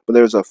tradition, but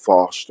there's a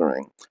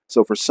fostering.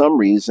 So for some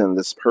reason,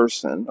 this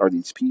person or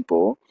these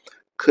people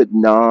could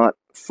not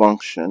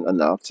function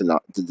enough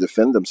to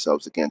defend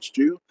themselves against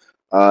you,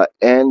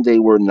 and they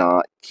were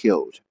not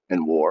killed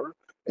in war,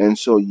 and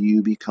so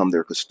you become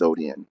their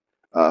custodian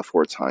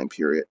for a time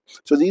period.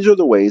 So these are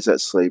the ways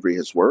that slavery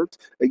has worked.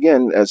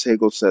 Again, as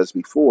Hegel says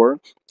before,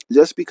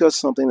 just because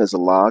something is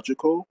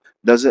illogical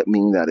doesn't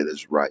mean that it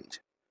is right.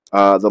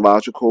 The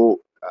logical,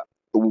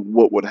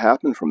 what would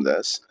happen from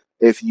this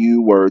If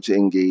you were to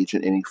engage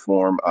in any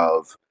form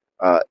of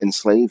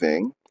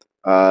enslaving,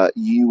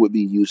 you would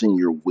be using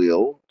your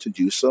will to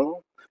do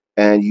so,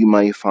 and you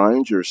might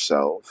find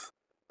yourself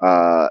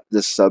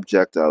the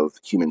subject of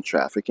human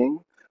trafficking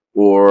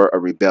or a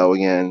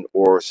rebellion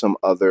or some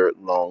other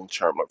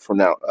long-term, for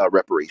now,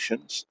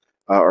 reparations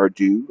are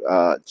due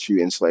to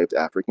enslaved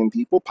African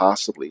people,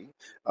 possibly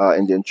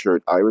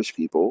indentured Irish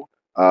people,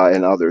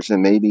 and others,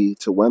 and maybe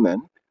to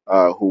women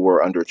who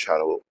were under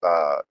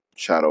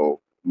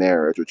chattel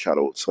marriage or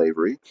chattel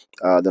slavery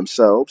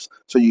themselves.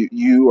 So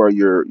you or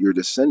your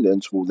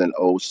descendants will then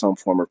owe some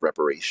form of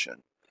reparation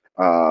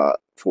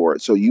for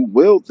it. So you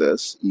willed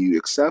this, you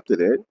accepted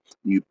it,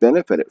 you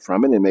benefited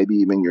from it, and maybe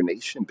even your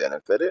nation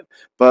benefited.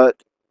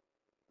 But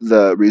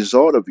the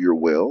result of your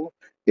will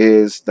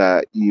is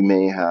that you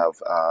may have,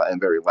 and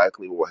very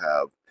likely will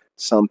have,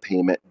 some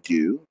payment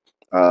due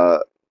uh,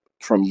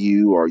 from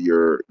you or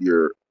your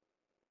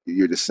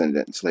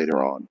descendants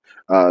later on.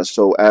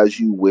 So as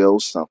you will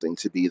something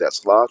to be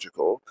that's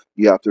logical,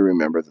 you have to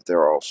remember that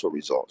there are also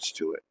results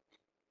to it.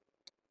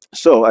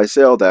 So I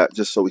say all that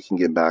just so we can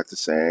get back to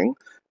saying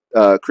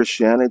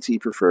Christianity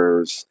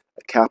prefers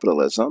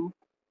capitalism,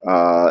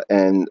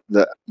 and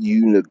that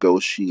you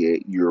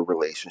negotiate your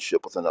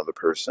relationship with another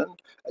person.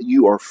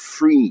 You are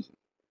free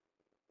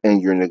in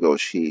your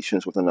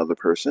negotiations with another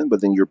person,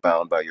 but then you're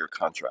bound by your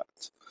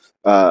contract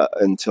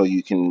until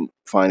you can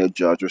find a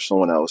judge or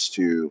someone else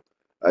to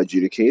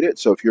adjudicate it.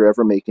 So if you're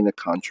ever making a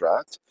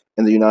contract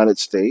in the United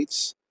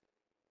States,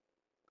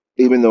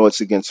 even though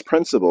it's against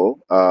principle,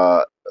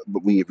 but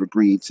we've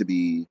agreed to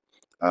be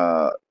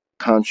uh,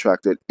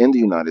 contracted in the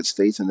United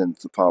States and then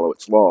to follow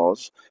its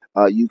laws,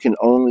 you can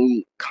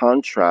only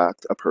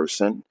contract a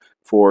person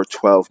for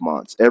 12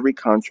 months. Every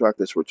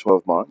contract is for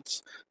 12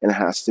 months and it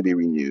has to be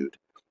renewed.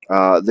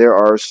 There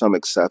are some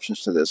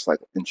exceptions to this, like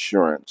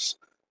insurance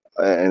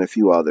and a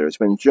few others.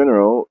 But in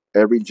general,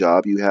 every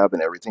job you have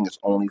and everything is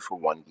only for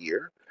 1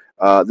 year.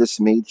 This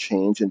may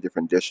change in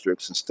different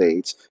districts and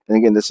states. And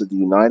again, this is the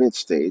United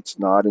States,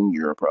 not in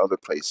Europe or other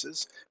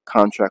places.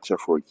 Contracts are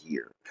for a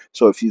year.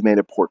 So if you've made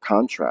a poor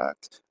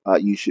contract,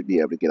 you should be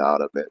able to get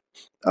out of it.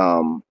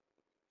 Um,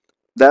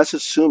 that's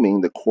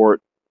assuming the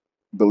court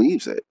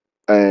believes it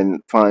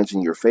and finds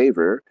in your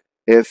favor.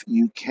 If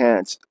you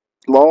can't,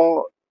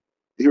 law,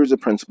 here's a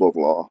principle of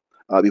law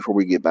before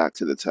we get back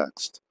to the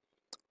text.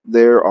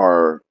 There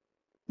are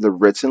the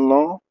written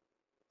law,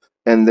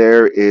 and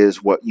there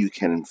is what you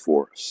can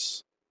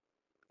enforce.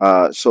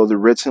 So the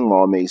written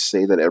law may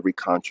say that every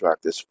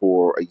contract is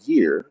for a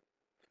year,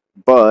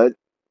 but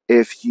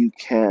if you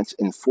can't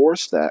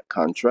enforce that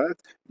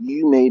contract,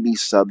 you may be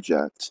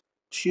subject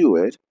to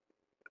it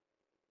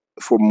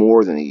for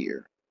more than a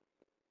year.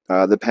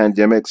 The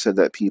pandemic said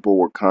that people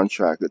were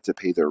contracted to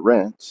pay their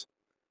rent.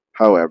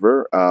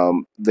 However,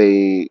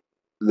 the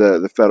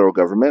federal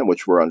government,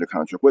 which we're under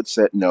contract with,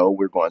 said no,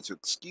 we're going to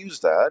excuse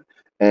that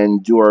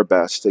and do our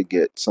best to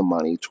get some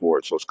money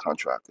towards those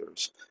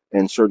contractors.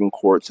 And certain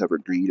courts have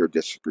agreed or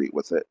disagreed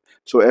with it.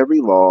 So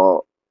every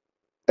law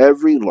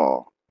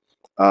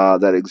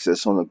that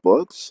exists on the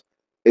books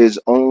is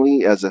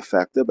only as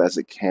effective as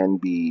it can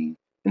be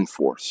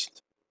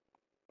enforced.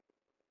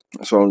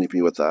 So I'll leave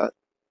you with that.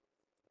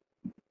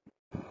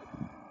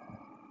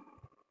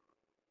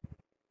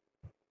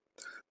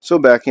 So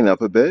backing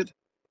up a bit,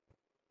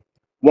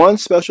 one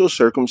special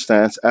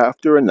circumstance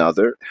after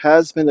another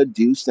has been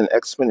adduced in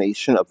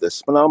explanation of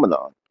this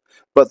phenomenon.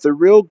 But the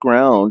real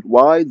ground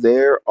why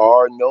there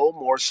are no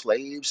more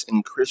slaves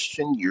in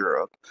Christian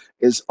Europe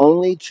is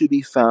only to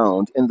be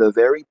found in the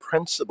very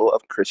principle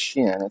of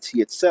Christianity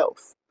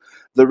itself,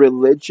 the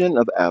religion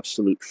of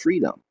absolute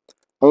freedom.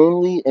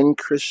 Only in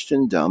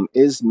Christendom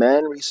is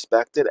man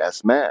respected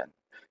as man,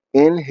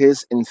 in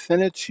his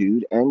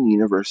infinitude and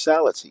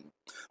universality.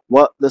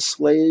 What the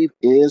slave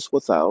is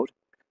without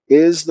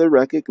is the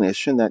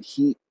recognition that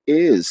he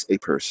is a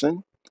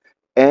person,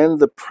 and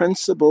the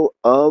principle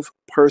of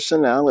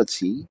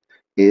personality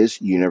is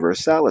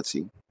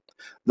universality.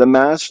 The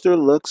master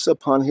looks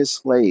upon his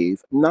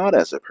slave not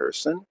as a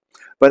person,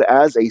 but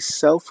as a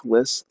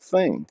selfless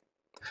thing.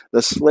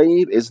 The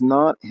slave is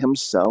not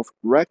himself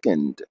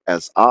reckoned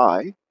as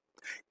I,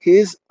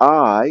 his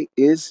I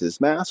is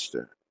his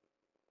master.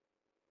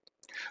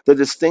 The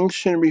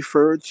distinction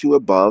referred to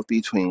above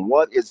between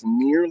what is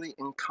merely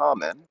in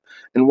common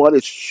and what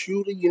is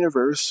truly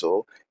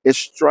universal is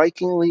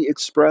strikingly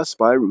expressed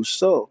by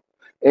Rousseau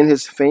in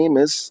his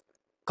famous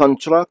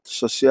Contrat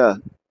Social,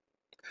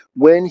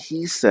 when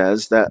he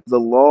says that the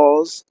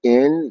laws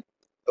in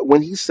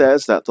when he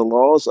says that the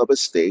laws of a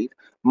state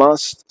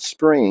must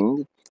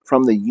spring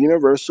from the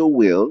universal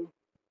will,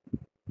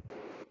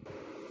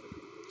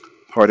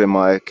 pardon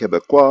my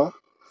Quebecois,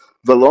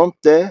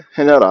 volonté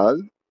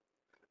générale,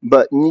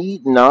 but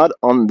need not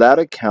on that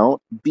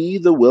account be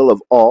the will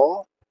of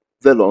all,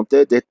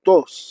 volonté de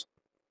tous.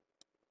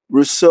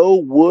 Rousseau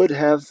would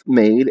have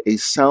made a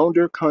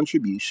sounder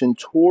contribution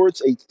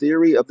towards a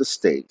theory of the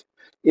state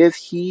if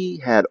he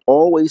had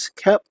always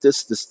kept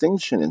this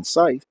distinction in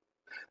sight.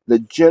 The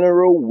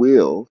general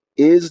will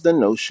is the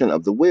notion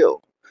of the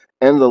will,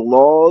 and the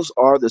laws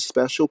are the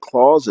special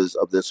clauses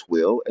of this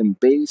will and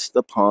based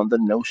upon the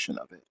notion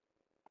of it.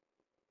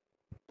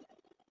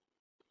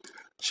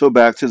 So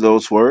back to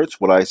those words,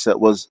 what I said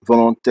was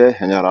volonté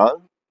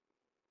générale,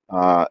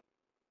 uh,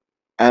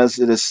 as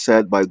it is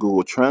said by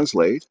Google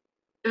Translate,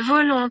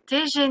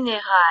 Volonté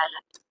générale.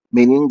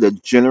 meaning the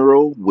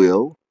general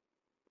will.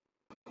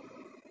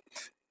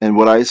 And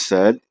what I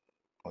said,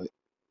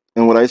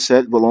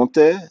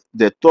 volonté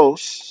de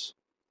tous,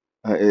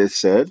 it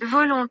said,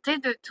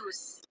 Volonté de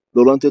tous.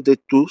 volonté de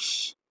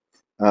tous,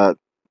 uh,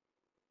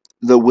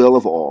 the will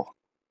of all.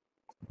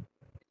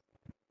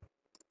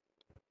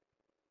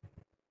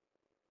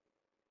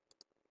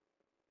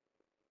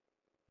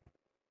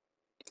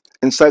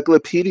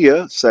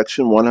 Encyclopedia,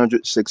 section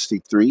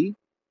 163,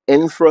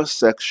 infra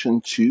section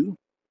 2.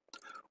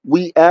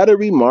 We add a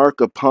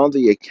remark upon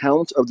the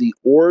account of the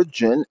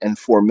origin and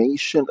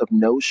formation of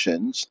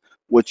notions,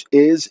 which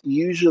is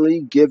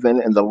usually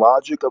given in the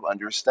logic of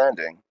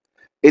understanding.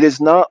 It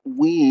is not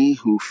we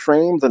who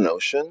frame the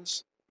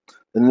notions.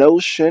 The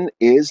notion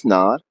is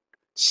not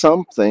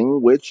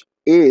something which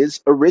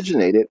is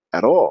originated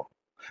at all.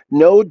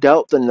 No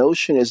doubt the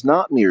notion is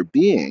not mere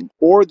being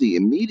or the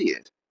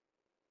immediate.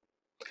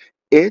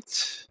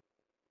 It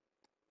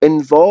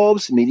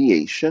involves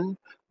mediation,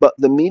 but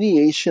the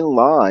mediation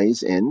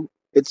lies in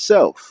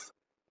itself.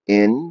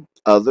 In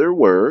other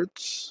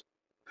words,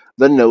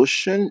 the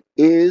notion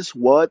is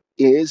what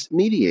is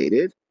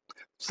mediated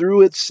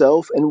through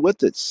itself and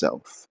with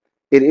itself.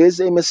 It is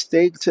a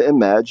mistake to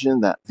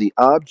imagine that the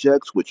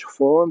objects which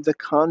form the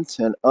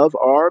content of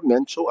our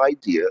mental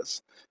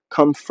ideas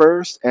come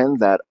first and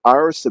that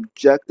our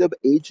subjective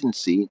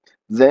agency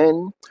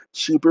then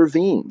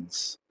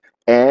supervenes.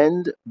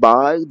 And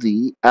by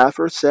the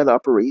aforesaid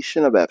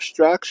operation of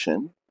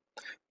abstraction,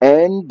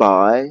 and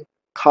by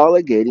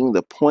colligating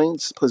the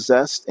points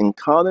possessed in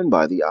common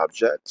by the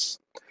objects,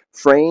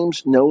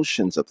 frames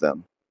notions of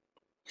them.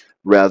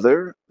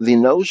 Rather, the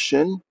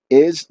notion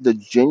is the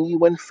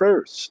genuine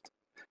first,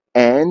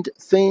 and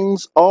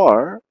things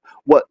are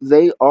what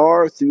they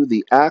are through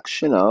the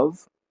action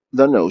of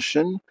the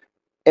notion,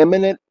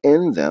 immanent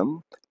in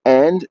them,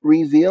 and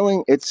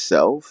revealing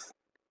itself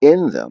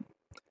in them.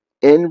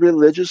 In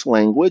religious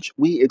language,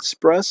 we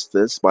express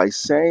this by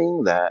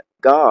saying that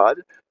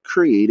God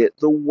created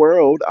the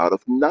world out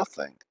of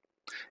nothing.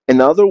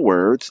 In other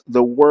words,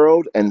 the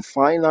world and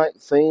finite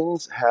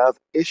things have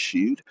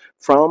issued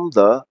from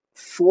the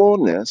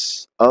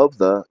fullness of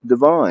the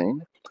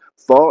divine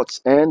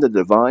thoughts and the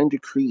divine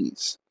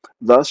decrees.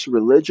 Thus,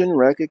 religion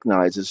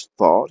recognizes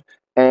thought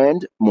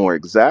and, more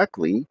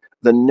exactly,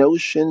 the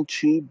notion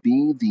to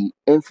be the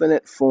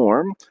infinite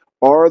form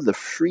or the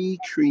free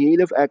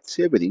creative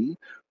activity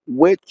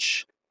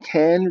which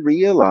can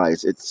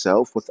realize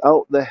itself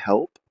without the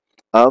help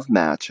of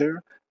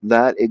matter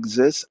that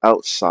exists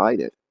outside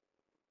it.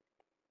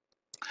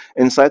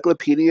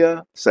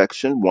 Encyclopedia,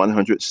 section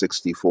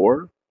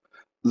 164.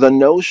 The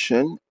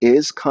notion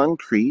is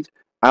concrete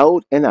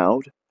out and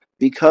out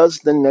because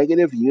the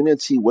negative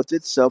unity with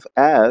itself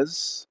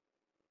as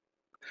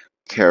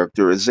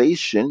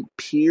characterization,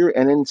 pure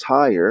and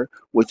entire,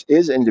 which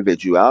is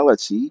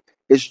individuality,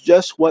 is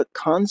just what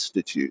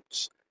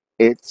constitutes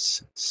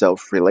its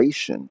self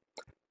relation,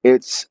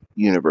 its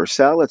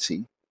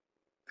universality.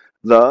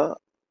 The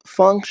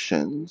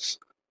functions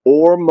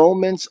or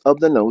moments of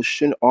the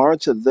notion are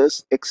to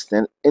this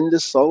extent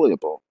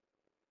indissoluble.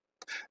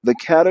 The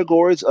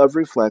categories of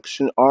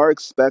reflection are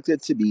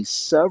expected to be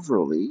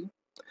severally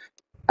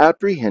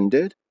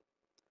apprehended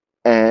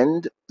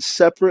and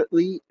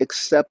separately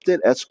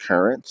accepted as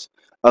current,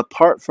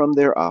 apart from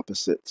their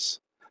opposites.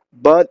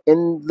 But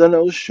in the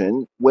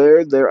notion,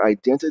 where their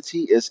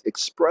identity is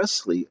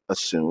expressly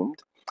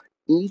assumed,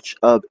 each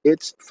of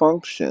its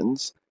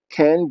functions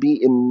can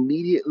be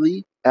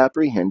immediately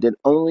apprehended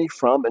only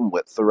from and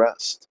with the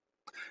rest.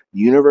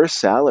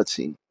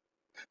 Universality,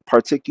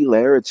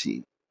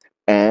 particularity,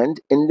 and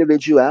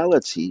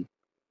individuality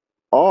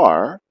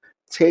are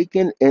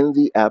taken in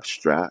the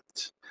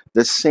abstract,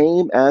 the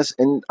same as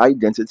in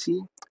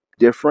identity,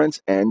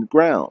 difference, and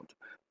ground.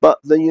 But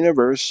the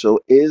universal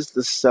is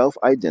the self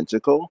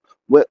identical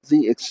with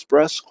the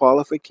express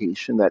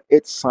qualification that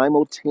it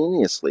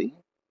simultaneously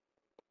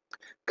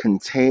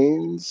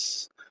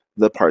contains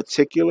the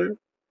particular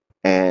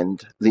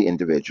and the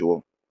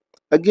individual.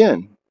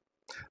 Again,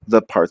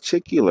 the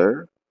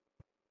particular,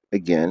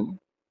 again,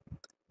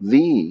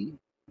 the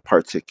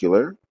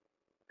particular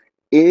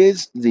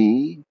is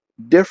the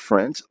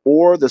different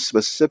or the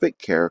specific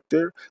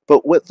character,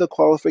 but with the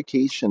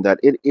qualification that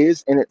it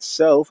is in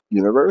itself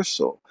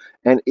universal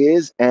and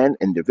is an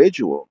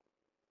individual.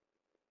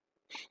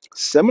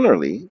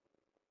 Similarly,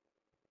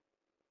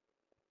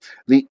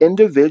 the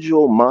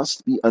individual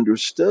must be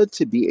understood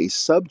to be a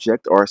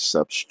subject or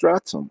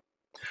substratum,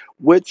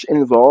 which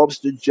involves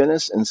the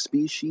genus and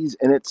species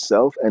in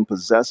itself and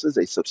possesses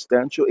a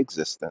substantial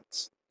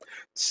existence.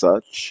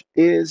 Such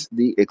is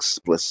the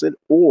explicit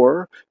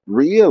or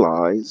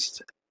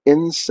realized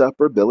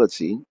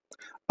inseparability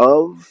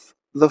of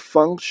the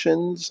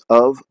functions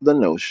of the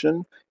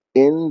notion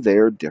in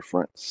their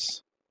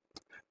difference.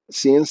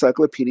 See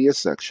Encyclopedia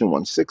section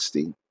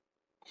 160.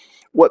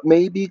 What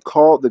may be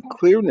called the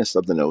clearness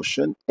of the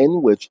notion,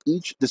 in which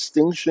each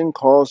distinction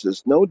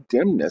causes no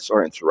dimness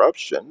or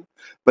interruption,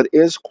 but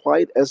is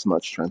quite as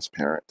much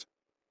transparent.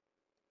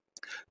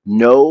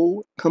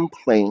 No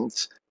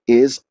complaint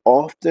is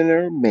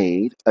oftener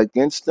made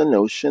against the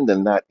notion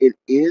than that it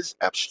is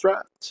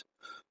abstract.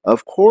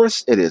 Of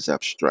course, it is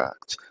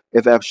abstract.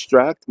 If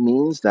abstract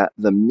means that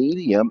the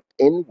medium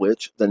in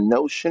which the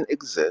notion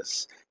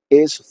exists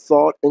is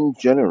thought in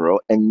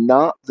general and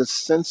not the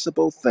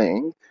sensible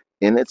thing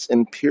in its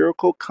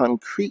empirical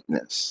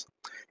concreteness,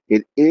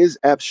 it is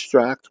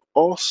abstract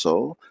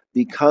also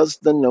because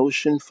the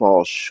notion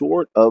falls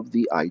short of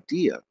the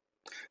idea.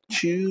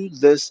 To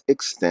this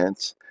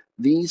extent,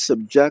 the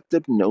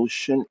subjective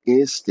notion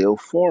is still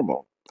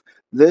formal.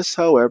 This,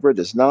 however,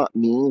 does not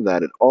mean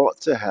that it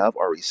ought to have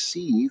or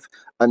receive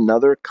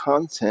another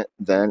content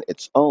than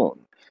its own.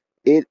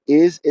 It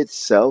is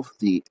itself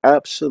the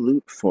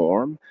absolute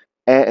form,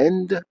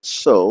 and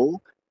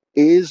so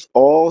is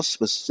all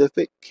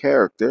specific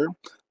character,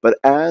 but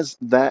as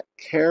that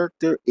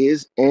character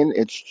is in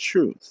its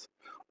truth.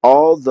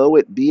 Although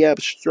it be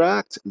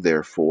abstract,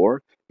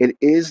 therefore, it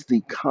is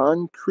the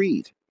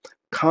concrete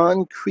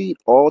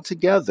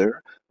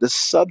altogether, the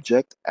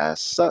subject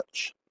as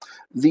such.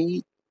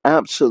 The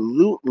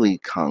absolutely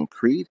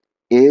concrete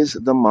is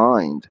the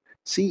mind.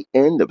 See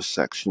end of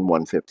section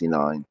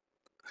 159.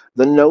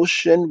 The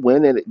notion,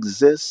 when it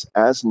exists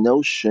as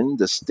notion,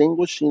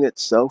 distinguishing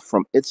itself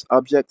from its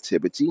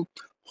objectivity,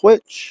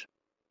 which,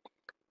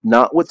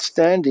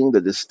 notwithstanding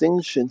the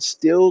distinction,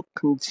 still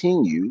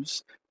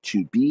continues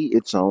to be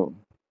its own.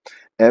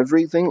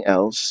 Everything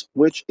else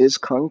which is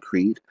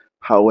concrete,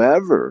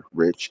 however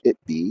rich it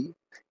be,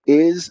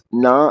 is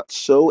not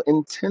so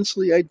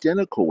intensely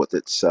identical with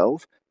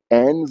itself,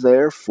 and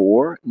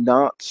therefore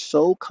not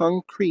so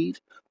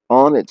concrete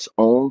on its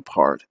own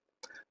part,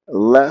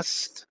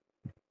 lest,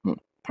 hmm,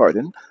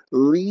 pardon,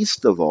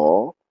 least of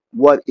all,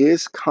 what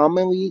is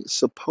commonly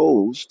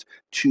supposed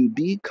to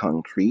be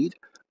concrete,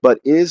 but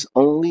is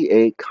only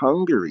a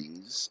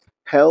congeries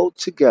held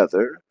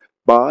together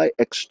by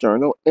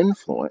external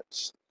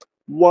influence,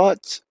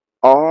 what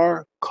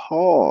are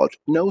called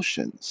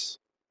notions,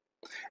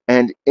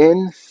 and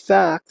in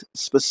fact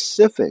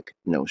specific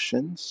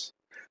notions,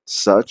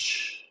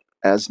 such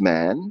as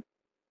man,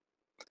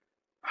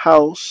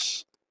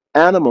 house,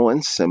 animal,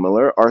 and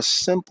similar, are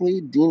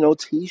simply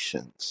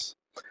denotations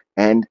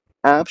and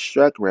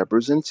abstract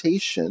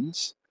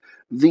representations.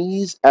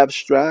 These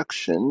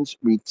abstractions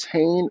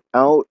retain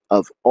out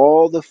of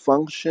all the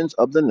functions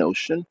of the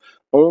notion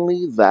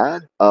only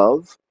that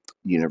of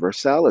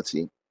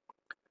universality.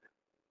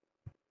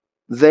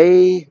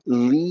 They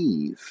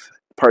leave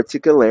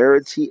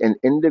particularity and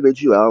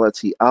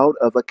individuality out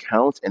of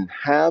account and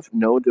have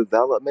no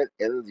development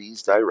in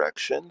these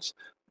directions.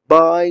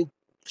 By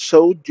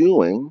so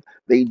doing,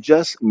 they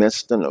just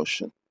miss the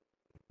notion.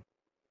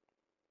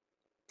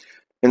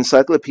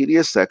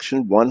 Encyclopedia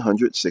section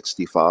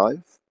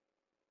 165.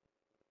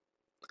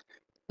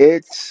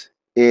 It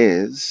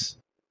is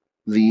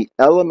the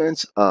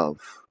elements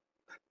of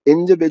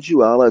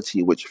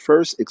individuality which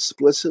first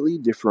explicitly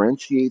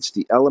differentiates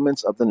the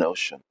elements of the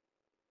notion.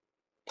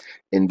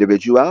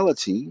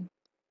 Individuality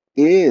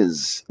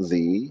is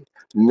the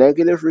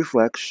negative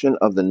reflection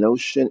of the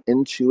notion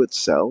into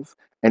itself,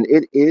 and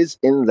it is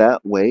in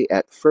that way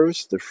at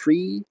first the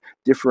free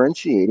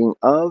differentiating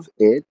of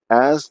it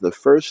as the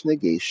first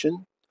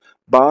negation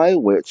by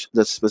which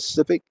the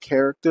specific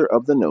character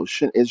of the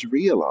notion is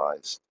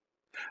realized,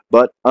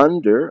 but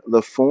under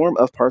the form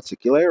of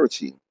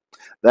particularity.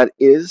 That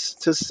is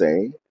to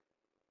say,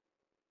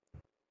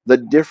 the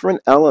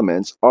different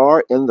elements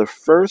are in the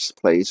first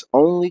place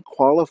only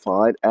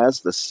qualified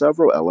as the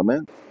several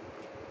elements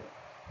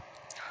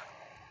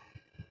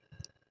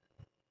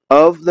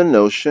of the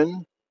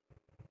notion,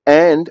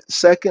 and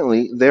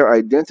secondly, their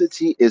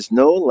identity is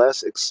no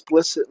less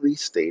explicitly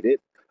stated,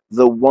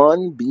 the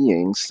one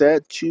being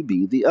said to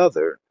be the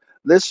other.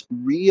 This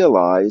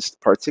realized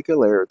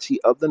particularity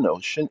of the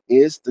notion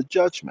is the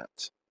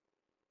judgment.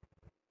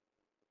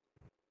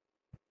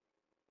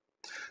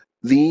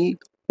 The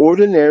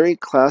ordinary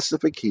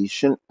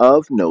classification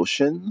of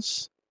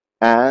notions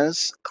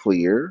as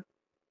clear,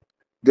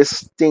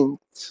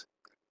 distinct,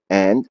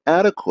 and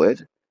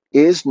adequate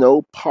is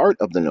no part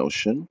of the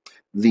notion.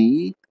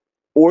 The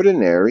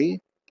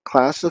ordinary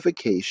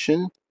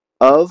classification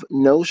of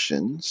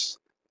notions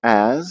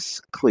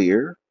as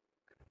clear,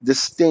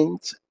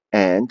 distinct,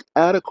 and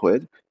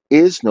adequate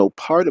is no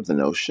part of the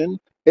notion.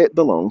 It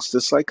belongs to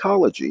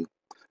psychology.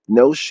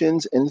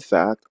 Notions, in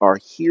fact, are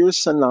here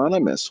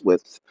synonymous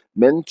with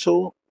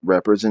mental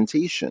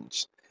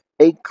representations.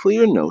 A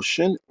clear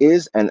notion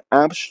is an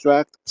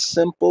abstract,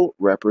 simple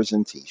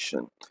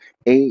representation.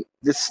 A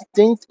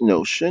distinct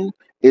notion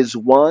is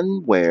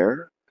one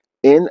where,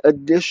 in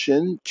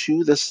addition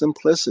to the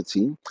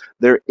simplicity,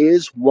 there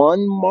is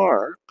one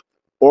mark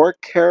or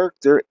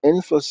character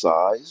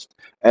emphasized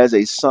as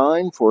a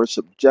sign for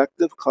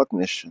subjective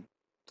cognition.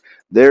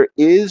 There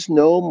is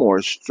no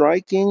more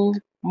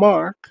striking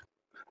mark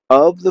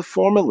of the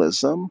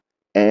formalism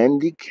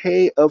and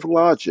decay of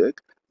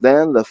logic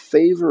than the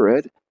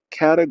favorite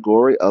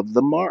category of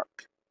the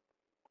mark.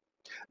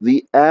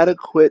 The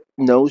adequate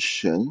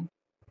notion,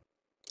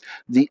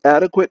 the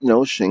adequate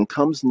notion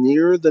comes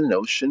nearer the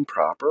notion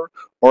proper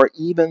or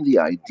even the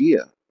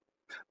idea.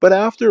 But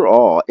after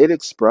all, it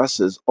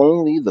expresses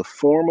only the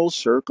formal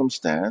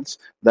circumstance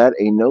that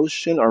a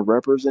notion or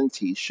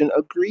representation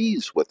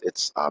agrees with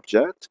its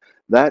object,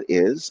 that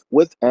is,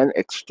 with an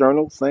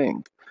external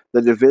thing.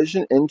 The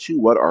division into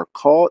what are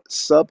called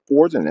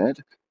subordinate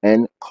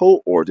and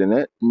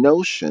coordinate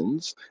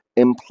notions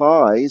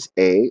implies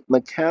a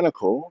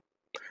mechanical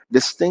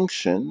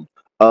distinction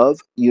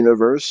of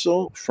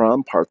universal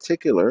from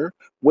particular,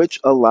 which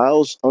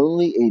allows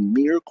only a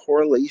mere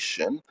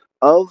correlation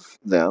of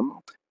them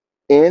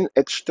in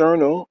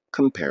external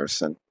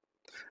comparison.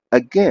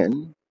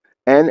 Again,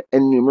 an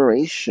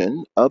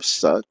enumeration of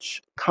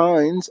such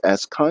kinds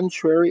as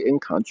contrary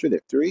and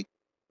contradictory,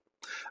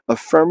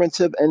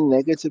 affirmative and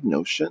negative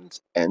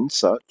notions, and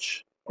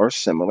such, or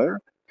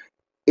similar,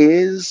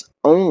 is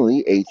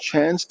only a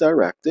chance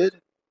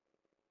directed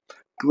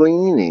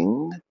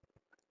gleaning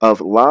of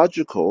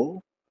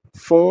logical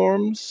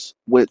forms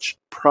which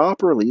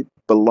properly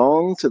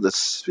belong to the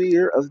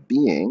sphere of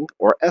being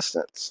or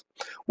essence,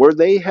 where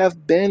they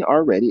have been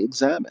already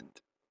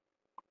examined,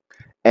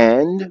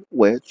 and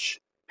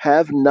which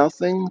have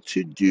nothing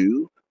to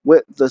do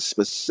with the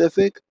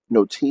specific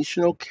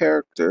notational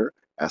character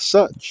as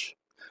such.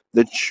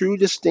 The true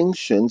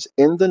distinctions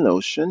in the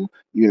notion,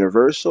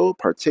 universal,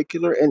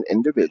 particular, and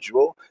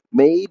individual,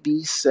 may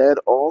be said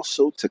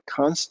also to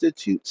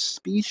constitute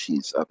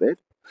species of it,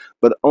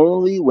 but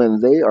only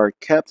when they are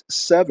kept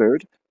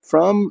severed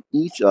from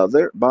each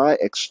other by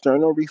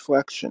external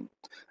reflection.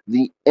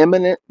 The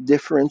eminent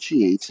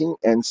differentiating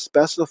and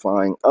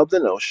specifying of the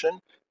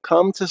notion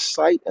come to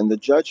sight in the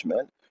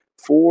judgment,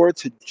 for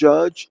to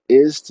judge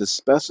is to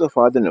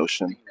specify the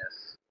notion.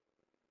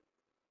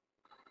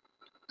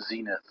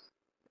 Zenith.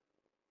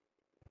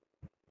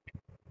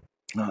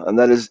 And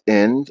that is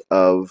end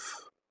of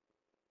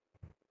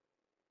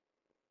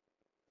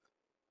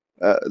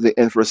the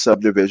infra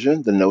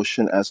subdivision, the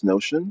notion as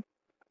notion.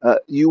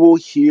 You will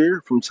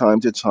hear from time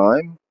to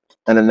time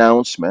an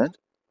announcement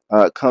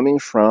coming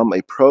from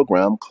a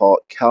program called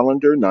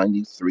Calendar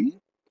 93.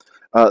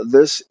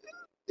 This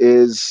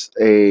is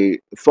a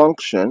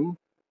function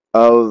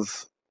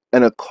of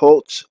an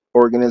occult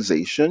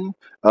organization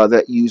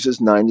that uses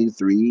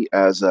 93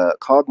 as a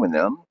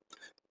cognomen,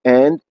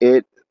 and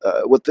it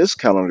what this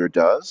calendar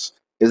does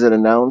is it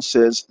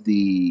announces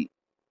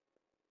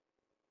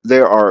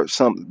there are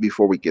some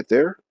before we get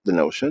there the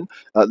notion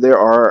there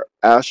are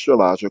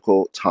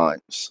astrological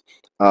times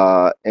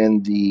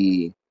in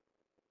the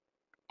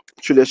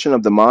tradition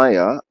of the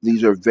Maya.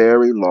 These are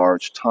very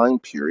large time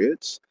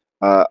periods.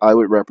 I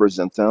would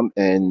represent them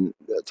in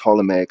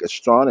Ptolemaic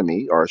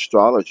astronomy or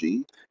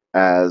astrology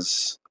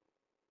as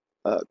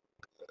uh,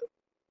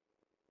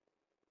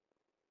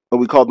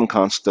 we call them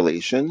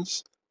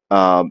constellations,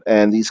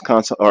 and these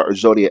are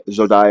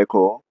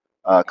zodiacal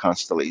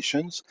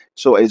constellations.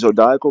 So a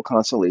zodiacal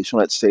constellation,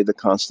 let's say the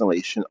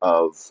constellation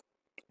of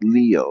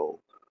Leo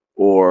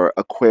or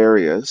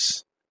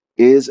Aquarius,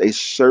 is a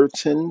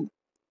certain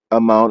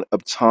amount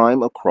of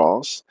time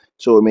across.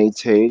 So it may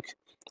take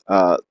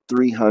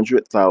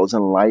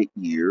 300,000 light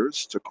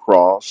years to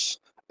cross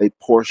a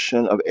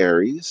portion of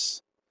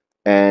Aries.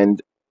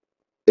 And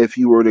if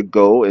you were to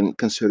go and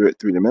consider it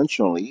three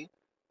dimensionally,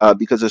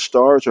 because the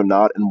stars are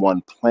not in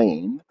one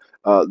plane,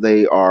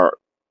 they are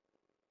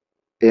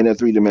in a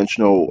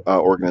three-dimensional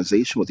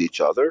organization with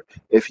each other.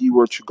 If you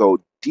were to go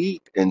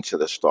deep into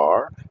the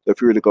star, if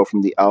you were to go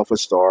from the alpha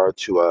star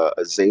to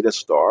a zeta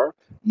star,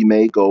 you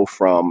may go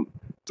from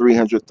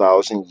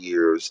 300,000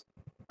 years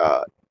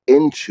uh,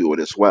 into it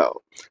as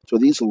well. So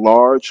these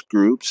large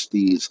groups,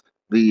 these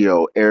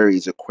Leo,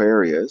 Aries,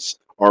 Aquarius,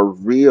 are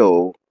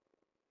real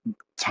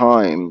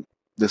time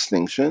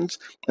distinctions,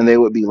 and they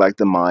would be like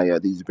the Maya,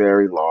 these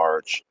very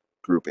large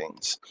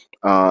groupings.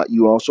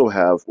 You also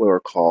have what are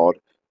called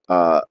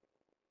uh,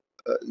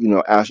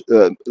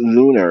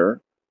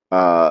 lunar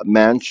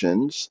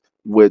mansions,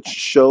 which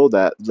show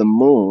that the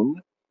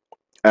moon,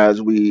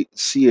 as we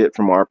see it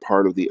from our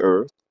part of the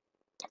earth,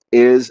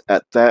 is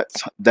at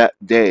that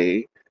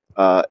day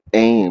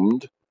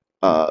aimed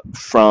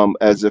from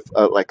as if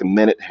like a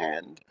minute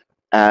hand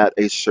at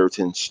a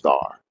certain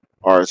star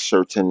or a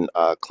certain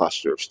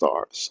cluster of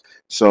stars.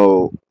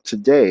 So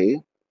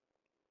today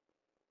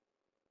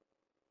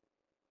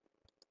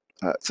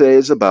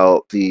is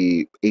about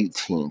the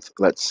 18th,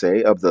 let's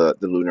say, of the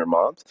lunar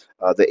month,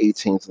 the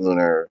 18th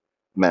lunar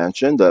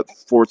mansion. The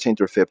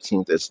 14th or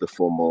 15th is the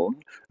full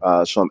moon.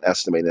 So I'm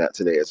estimating that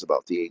today is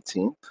about the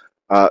 18th.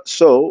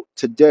 So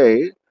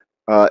today,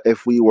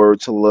 if we were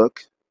to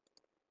look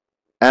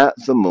at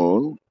the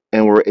moon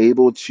and were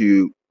able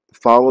to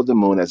follow the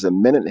moon as a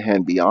minute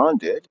hand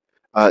beyond it,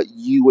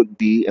 you would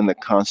be in the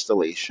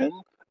constellation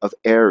of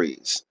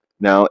Aries.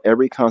 Now,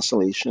 every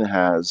constellation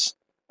has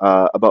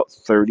about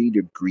 30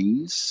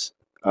 degrees.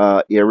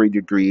 Every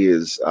degree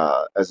is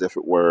as if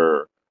it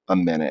were a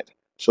minute.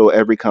 So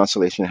every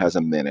constellation has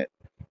a minute.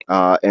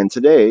 And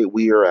today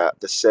we are at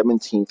the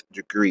 17th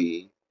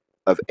degree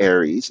of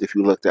Aries, if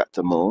you looked at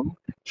the moon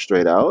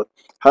straight out.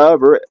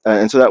 However,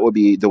 and so that would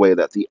be the way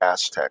that the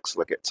Aztecs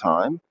look at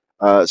time,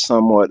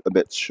 somewhat a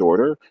bit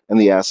shorter, and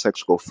the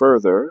Aztecs go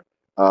further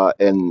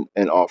and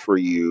offer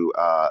you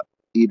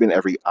even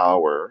every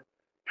hour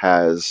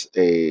has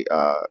a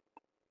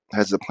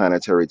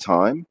planetary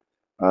time.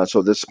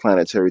 So this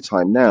planetary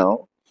time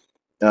now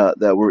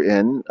that we're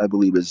in, I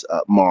believe, is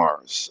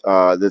Mars.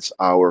 That's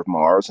hour of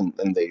Mars,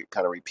 and they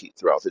kind of repeat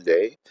throughout the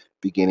day,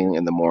 beginning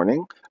in the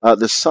morning.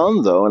 The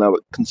sun, though, and I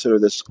would consider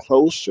this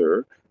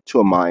closer to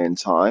a Mayan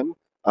time.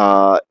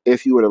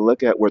 If you were to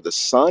look at where the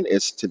sun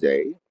is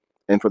today,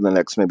 and for the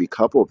next maybe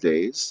couple of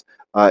days,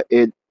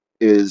 it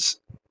is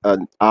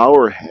an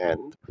hour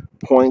hand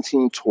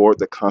pointing toward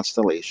the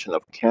constellation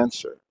of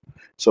Cancer.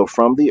 So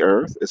from the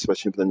Earth,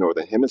 especially from the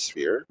northern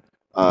hemisphere,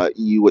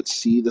 you would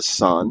see the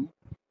sun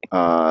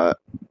uh,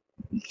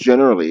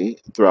 generally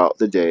throughout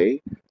the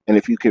day. And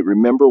if you could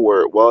remember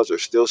where it was or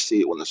still see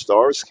it when the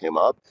stars came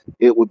up,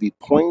 it would be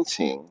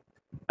pointing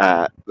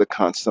at the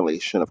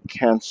constellation of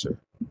Cancer.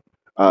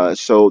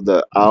 So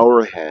the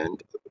hour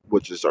hand,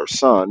 which is our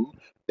sun,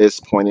 is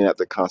pointing at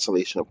the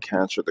constellation of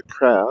Cancer, the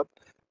crab,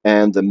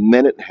 and the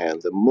minute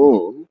hand, the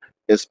moon,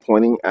 is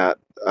pointing at,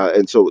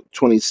 and so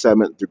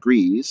 27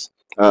 degrees,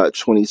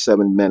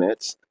 27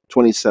 minutes,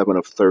 27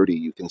 of 30,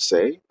 you can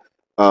say,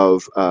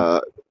 of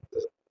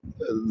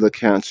the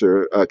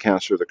Cancer,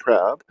 the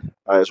crab,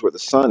 is where the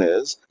sun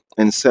is,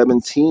 and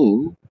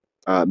 17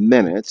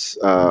 minutes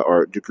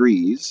or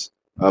degrees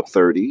of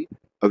 30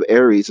 of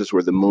Aries is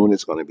where the moon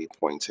is going to be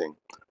pointing.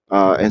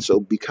 And so,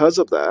 because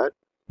of that,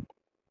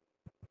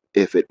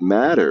 if it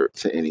mattered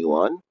to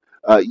anyone,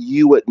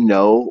 you would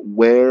know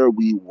where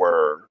we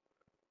were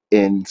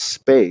in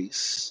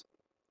space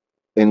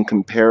in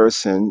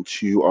comparison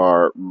to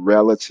our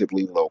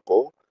relatively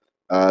local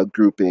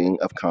grouping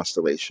of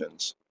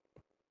constellations.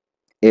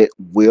 It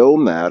will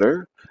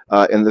matter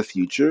in the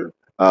future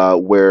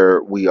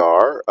where we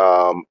are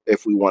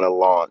if we want to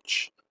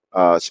launch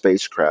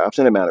spacecrafts,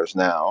 and it matters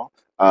now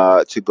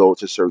to go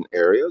to certain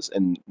areas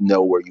and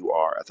know where you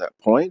are at that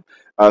point.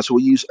 So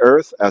we use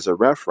Earth as a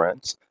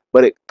reference,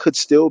 but it could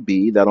still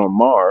be that on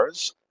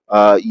Mars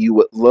you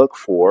would look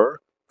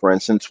for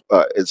instance,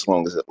 as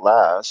long as it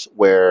lasts,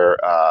 where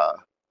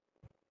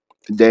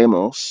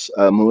Deimos,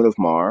 moon of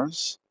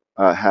Mars,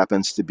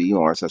 happens to be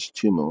Mars has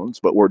two moons,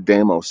 but where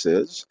Deimos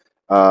is,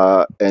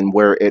 and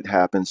where it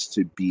happens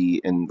to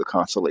be in the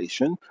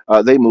constellation,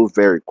 they move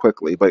very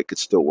quickly, but it could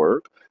still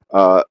work.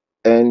 Uh,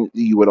 and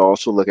you would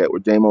also look at where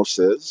Deimos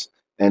is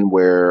and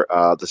where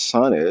the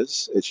sun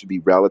is. It should be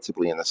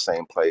relatively in the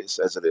same place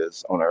as it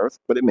is on Earth,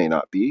 but it may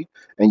not be,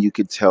 and you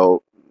could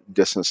tell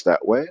distance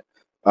that way.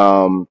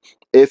 Um,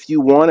 if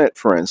you wanted,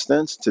 for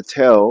instance, to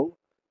tell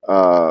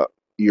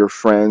your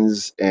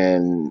friends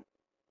and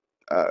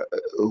uh,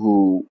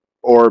 who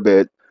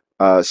orbit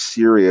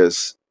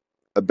Sirius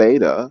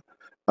Beta,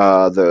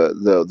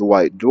 the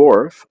white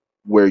dwarf,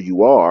 where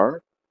you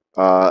are,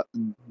 uh,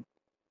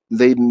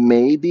 they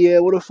may be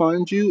able to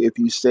find you if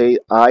you say,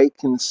 "I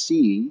can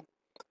see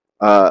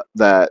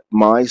that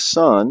my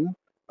sun,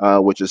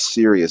 which is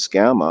Sirius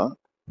Gamma,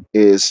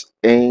 is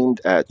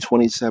aimed at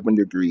 27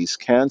 degrees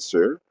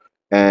Cancer,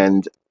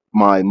 and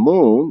my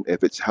moon,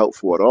 if it's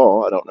helpful at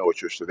all, I don't know what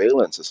your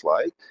surveillance is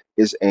like,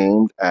 is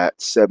aimed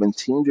at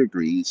 17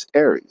 degrees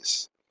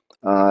Aries."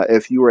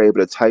 If you were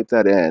able to type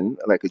that in,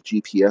 like a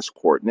GPS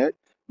coordinate,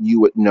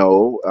 you would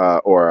know,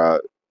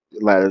 or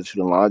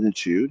latitude and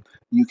longitude,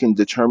 you can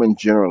determine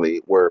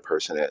generally where a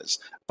person is.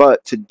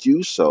 But to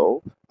do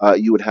so,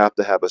 you would have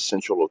to have a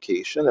central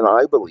location, and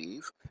I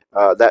believe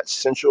that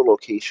central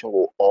location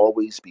will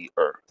always be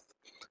Earth.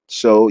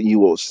 So you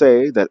will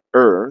say that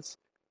Earth,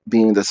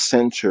 being the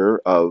center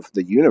of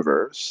the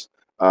universe,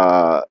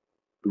 uh,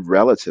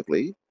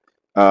 relatively,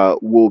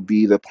 will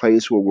be the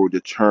place where we'll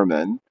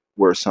determine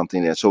where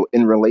something is. So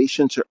in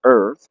relation to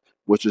Earth,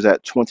 which is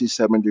at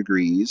 27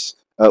 degrees,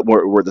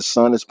 where the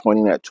sun is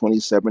pointing at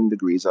 27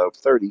 degrees out of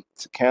 30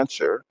 to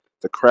Cancer,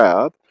 the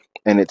crab,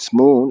 and its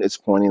moon is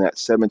pointing at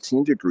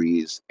 17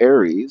 degrees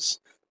Aries.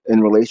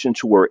 In relation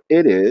to where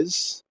it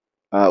is,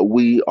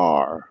 we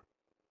are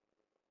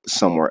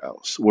somewhere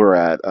else. We're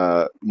at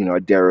a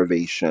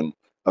derivation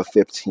of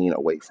 15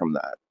 away from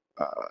that.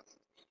 Uh,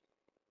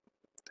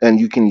 and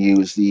you can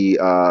use the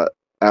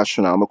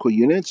astronomical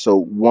unit.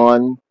 So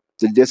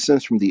the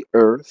distance from the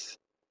Earth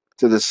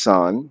to the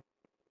sun,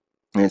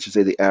 and I should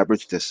say the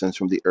average distance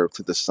from the Earth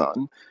to the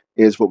sun,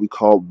 is what we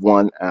call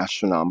one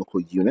astronomical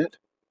unit.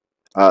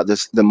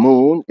 The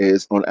moon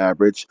is on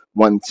average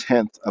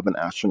 1/10 of an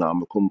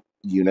astronomical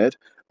unit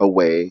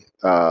away.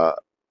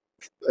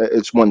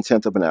 It's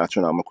 1/10 of an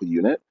astronomical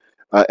unit,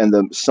 and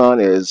the sun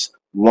is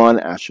one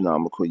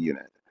astronomical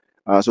unit.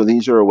 So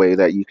these are a way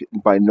that you could,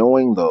 by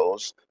knowing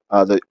those,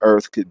 the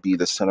Earth could be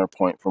the center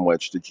point from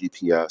which the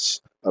GPS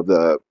of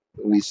the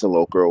at least the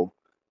local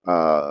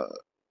uh,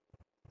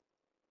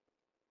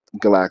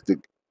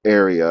 galactic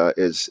area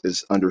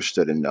is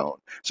understood and known.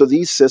 So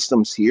these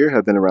systems here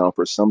have been around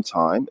for some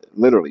time,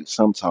 literally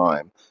some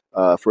time,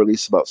 for at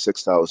least about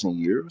 6,000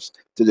 years,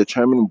 to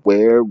determine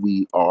where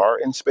we are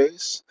in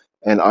space.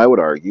 And I would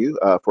argue,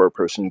 for a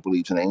person who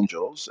believes in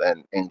angels,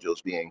 and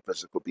angels being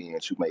physical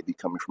beings who may be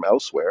coming from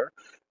elsewhere,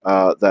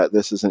 that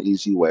this is an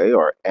easy way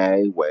or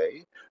a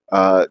way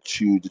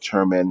to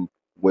determine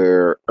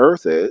where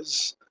Earth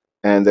is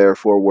and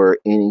therefore where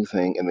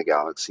anything in the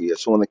galaxy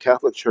is. So when the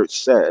Catholic Church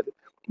said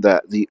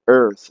that the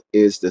Earth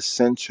is the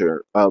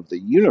center of the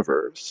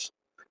universe,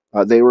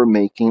 they were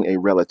making a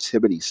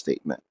relativity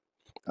statement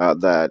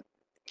that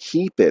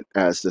keep it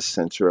as the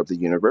center of the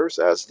universe,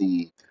 as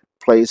the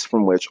place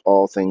from which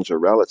all things are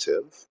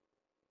relative,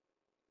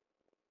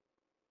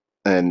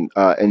 and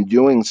in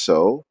doing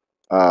so,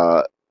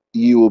 uh,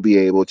 you will be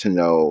able to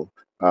know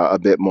a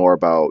bit more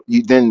about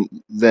you.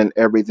 Then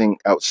everything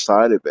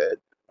outside of it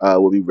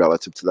will be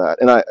relative to that.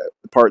 And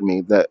pardon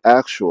me, the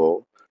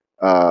actual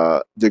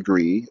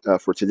degree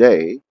for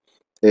today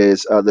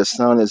is the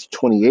sun is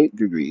 28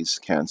 degrees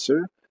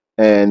Cancer,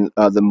 and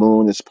the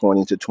moon is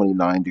pointing to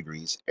 29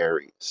 degrees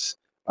Aries.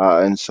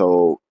 And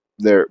so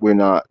there, we're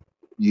not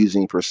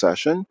using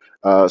precession.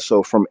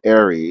 So from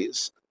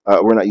Aries,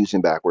 we're not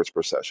using backwards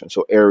precession.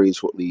 So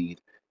Aries would lead.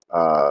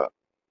 Uh,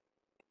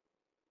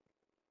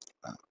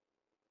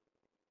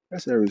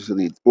 that's Aries would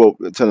lead. Well,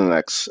 to the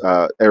next.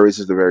 Aries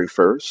is the very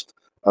first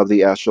of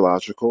the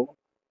astrological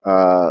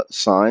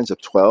signs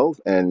of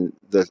 12, and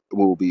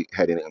we'll be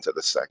heading into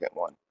the second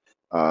one,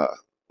 uh,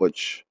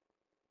 which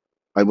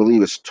I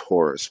believe is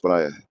Taurus, but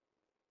I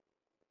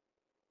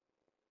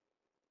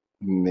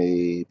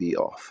may be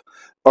off.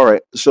 All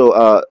right.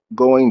 So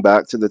going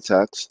back to the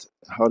text,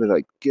 how did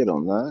I get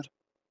on that?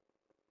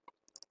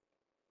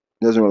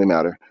 Doesn't really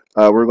matter.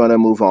 We're going to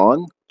move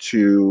on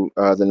to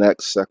the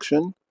next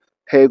section.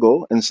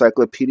 Hegel,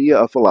 Encyclopedia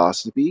of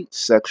Philosophy,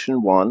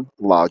 Section 1,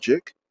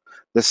 Logic,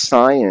 the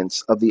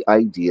science of the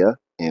idea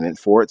in and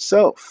for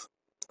itself.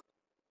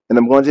 And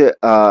I'm going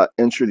to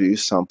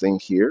introduce something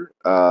here,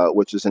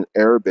 which is an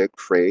Arabic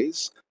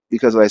phrase,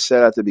 because I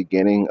said at the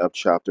beginning of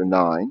chapter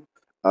 9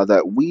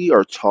 that we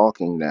are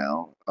talking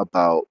now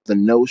about the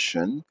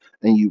notion,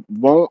 and you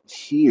won't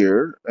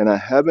hear, and I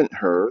haven't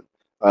heard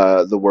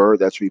the word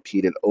that's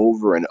repeated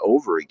over and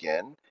over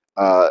again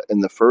in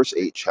the first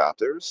 8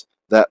 chapters.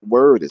 That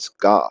word is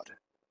God.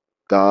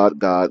 God,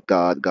 God,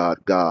 God, God,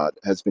 God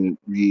has been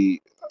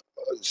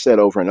said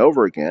over and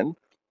over again.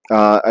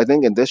 I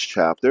think in this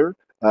chapter,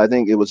 I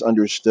think it was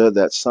understood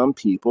that some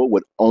people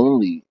would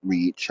only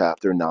read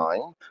chapter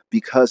 9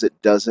 because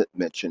it doesn't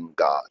mention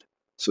God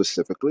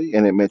specifically,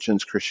 and it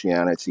mentions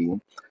Christianity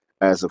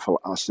as a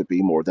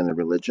philosophy more than a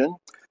religion.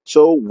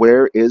 So,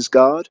 where is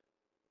God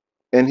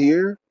in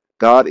here?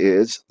 God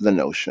is the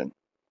notion.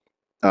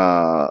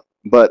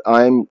 But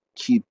I'm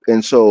keep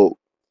and so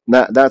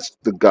that's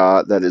the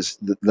God that is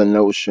the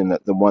notion,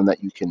 that the one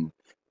that you can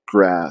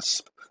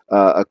grasp.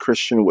 A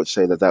Christian would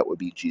say that that would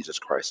be Jesus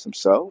Christ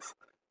himself.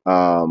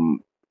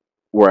 Um,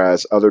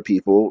 Whereas other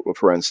people,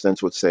 for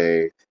instance, would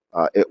say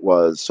it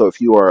was. So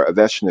if you are a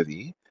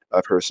Vaishnavi,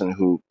 a person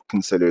who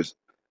considers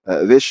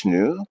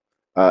Vishnu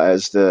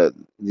as the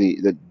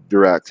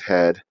direct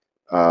head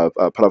of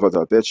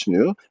Parvata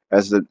Vishnu,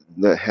 as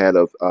the head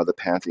of the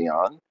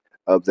pantheon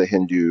of the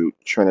Hindu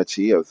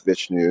trinity of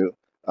Vishnu,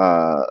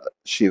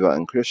 Shiva,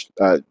 and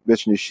Krishna,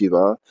 Vishnu,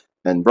 Shiva,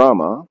 and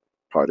Brahma,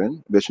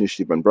 pardon, Vishnu,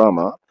 Shiva, and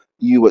Brahma,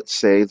 you would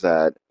say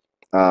that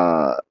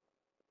uh,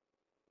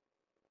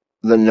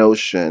 the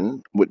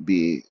notion would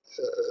be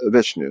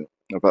Vishnu,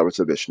 if I was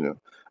a Vishnu.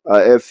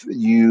 If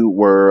you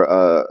were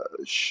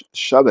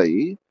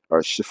Shabai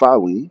or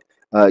Shifawi,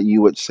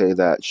 you would say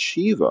that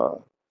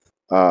Shiva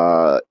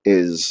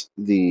is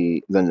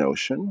the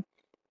notion.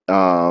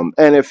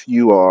 And if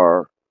you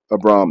are a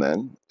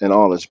Brahmin and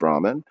all is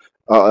Brahma,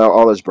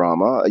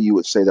 you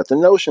would say that the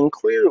notion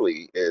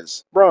clearly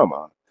is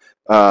Brahma.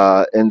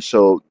 And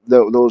so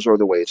those are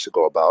the ways to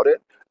go about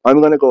it.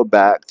 I'm going to go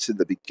back to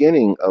the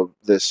beginning of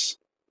this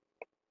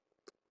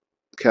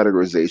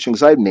categorization,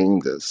 because I've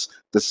named this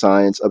the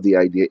science of the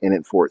idea in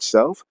it for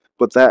itself,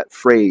 but that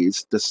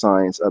phrase, the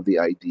science of the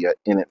idea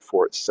in it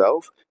for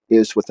itself,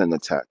 is within the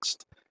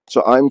text.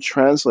 So I'm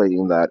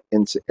translating that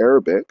into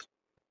Arabic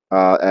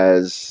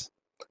as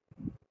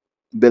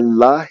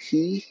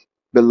billahi,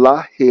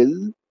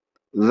 billahil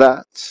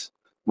that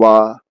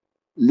wa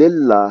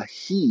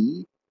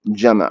lillahi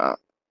jama'a.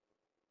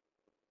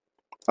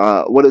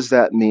 What does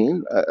that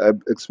mean?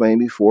 I've explained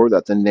before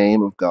that the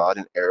name of God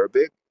in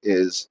Arabic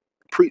is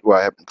well,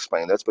 I haven't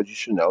explained this, but you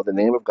should know the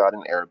name of God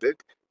in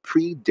Arabic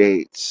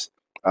predates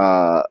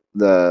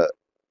the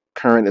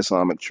current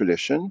Islamic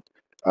tradition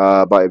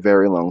by a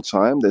very long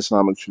time. The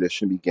Islamic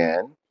tradition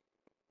began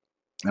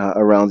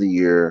around the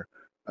year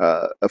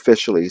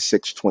officially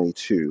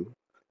 622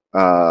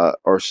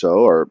 or so,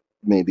 or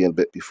maybe a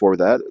bit before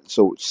that,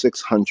 so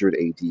 600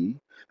 AD.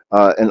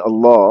 And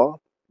Allah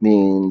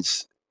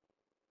means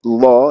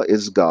law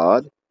is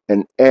God,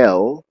 and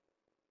El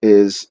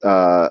is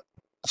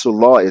so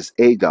law is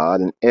a God,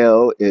 and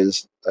El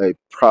is a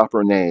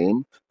proper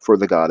name for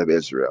the God of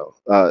Israel.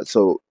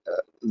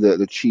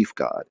 The chief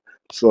God.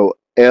 So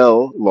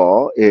El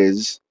Law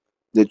is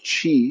the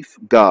chief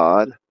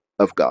God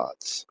of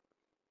gods.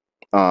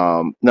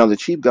 Now, the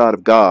chief God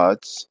of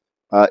gods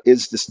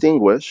is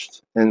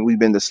distinguished, and we've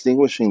been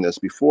distinguishing this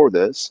before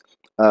this.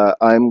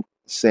 I'm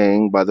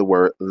saying by the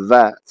word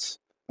that.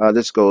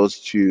 This goes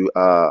to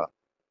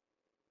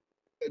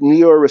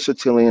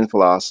Neo-Aristotelian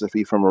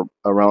philosophy from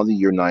around the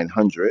year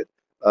 900.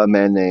 A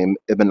man named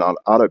Ibn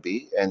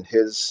al-Arabi and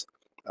his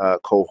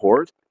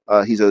cohort.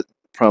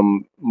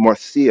 From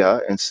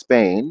Murcia in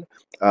Spain.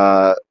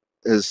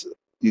 Is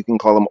You can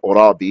call him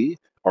Orabi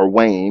or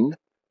Wayne.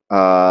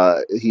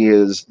 He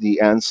is the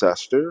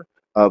ancestor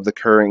of the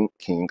current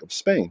king of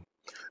Spain.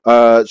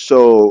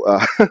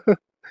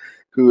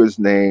 Who is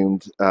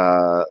named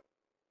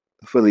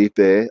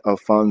Felipe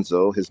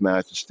Alfonso, His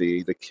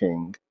Majesty the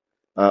King,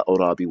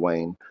 Orabi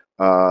Wayne,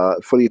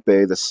 Felipe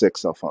the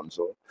Sixth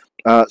Alfonso.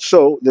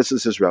 So this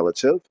is his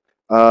relative,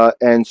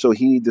 and so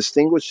he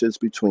distinguishes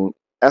between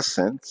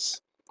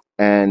essence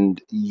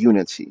and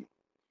unity.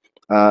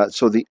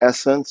 So the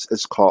essence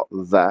is called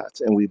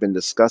that, and we've been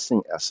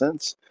discussing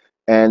essence,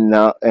 and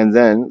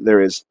then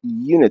there is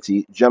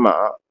unity,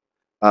 jama,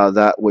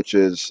 that which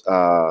is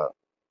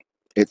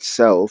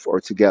itself or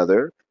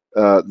together,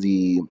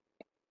 the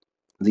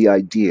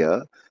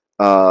idea.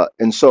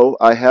 And so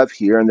I have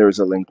here, and there's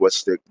a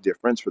linguistic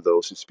difference for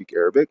those who speak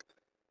Arabic,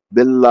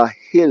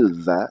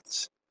 billahil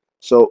that.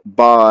 So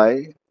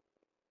by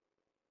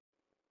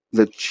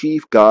the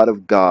chief God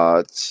of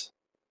gods,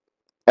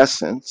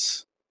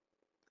 essence,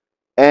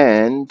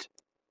 and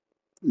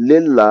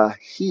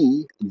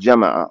lillahi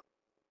jama'a.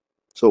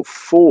 So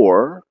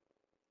for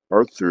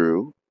or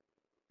through,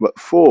 but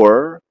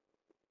for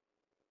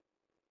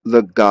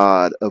the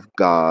God of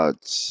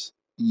gods,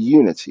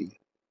 unity.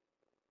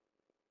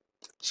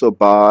 So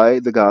by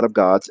the God of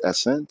God's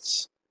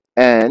essence,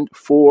 and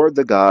for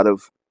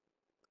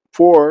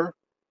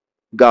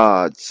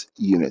God's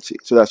unity.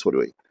 So that's what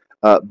we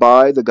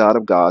by the God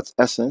of God's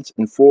essence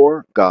and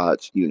for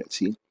God's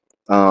unity.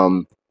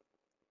 Um,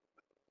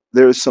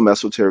 there's some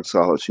esoteric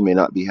scholars who may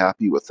not be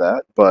happy with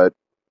that, but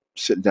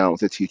sit down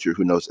with a teacher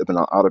who knows Ibn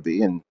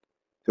al-Arabi and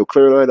he'll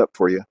clear that up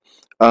for you.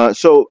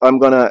 So I'm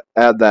going to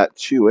add that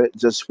to it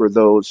just for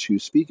those who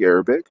speak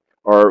Arabic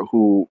or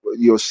who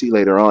you'll see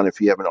later on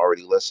if you haven't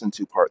already listened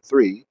to part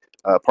three.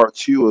 Part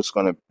two is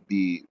going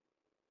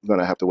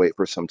to have to wait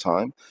for some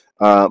time.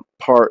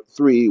 Part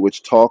three,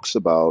 which talks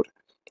about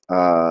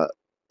uh,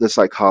 the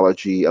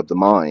psychology of the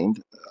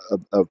mind,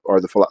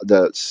 or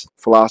the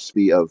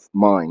philosophy of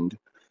mind.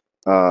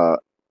 Uh,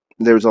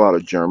 there's a lot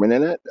of German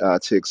in it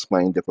to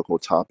explain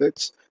difficult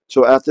topics.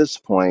 So at this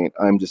point,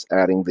 I'm just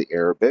adding the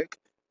Arabic.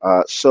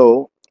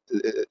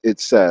 It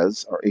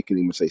says, or it can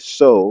even say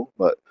so,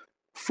 but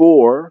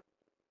for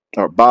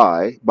or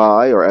by,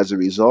 or as a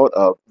result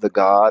of the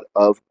God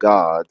of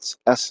God's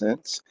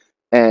essence,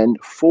 and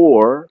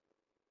for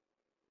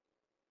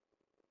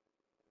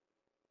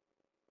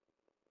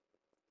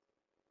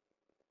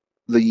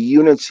the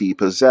unity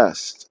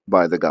possessed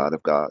by the God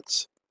of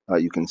gods,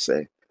 you can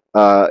say.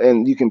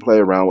 And you can play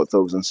around with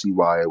those and see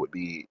why it would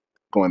be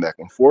going back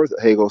and forth.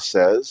 Hegel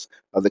says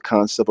the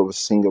concept of a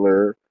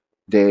singular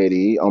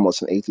deity,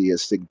 almost an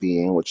atheistic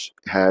being which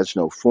has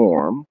no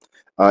form,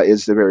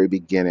 is the very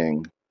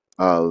beginning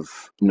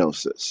of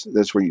gnosis.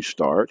 That's where you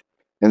start.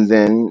 And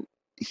then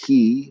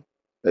you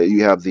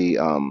have the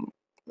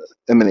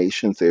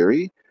emanation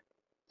theory.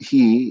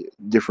 He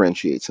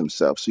differentiates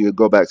himself. So you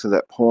go back to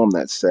that poem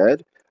that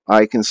said,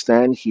 I can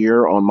stand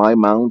here on my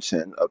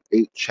mountain of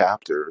 8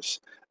 chapters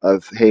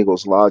of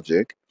Hegel's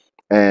logic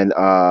and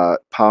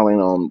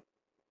piling on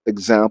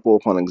example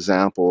upon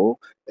example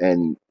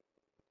and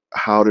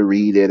how to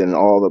read it and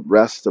all the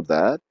rest of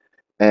that.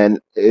 And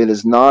it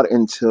is not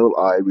until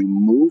I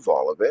remove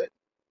all of it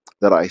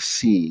that I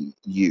see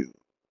you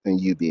and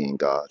you being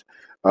God.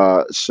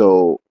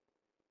 So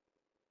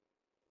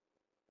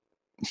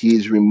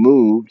he's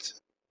removed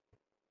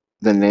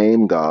the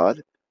name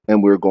God,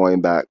 and we're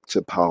going back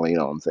to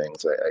Pollyann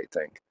things, I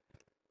think.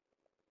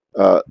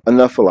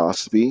 Enough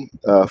philosophy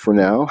for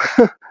now,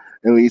 at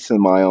least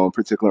in my own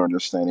particular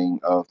understanding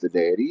of the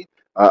deity.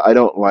 I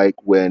don't like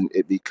when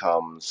it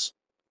becomes,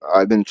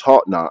 I've been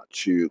taught not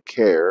to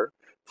care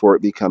for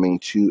it becoming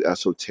too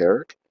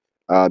esoteric,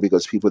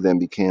 because people then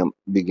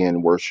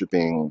begin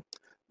worshiping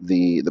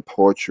the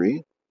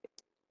poetry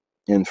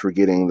and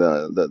forgetting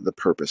the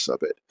purpose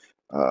of it.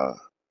 Uh,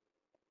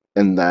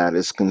 and that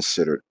is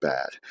considered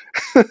bad.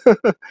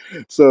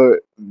 So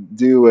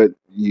do what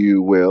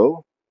you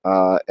will,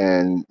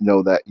 and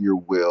know that your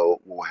will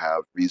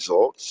have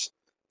results,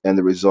 and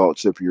the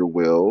results of your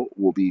will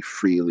be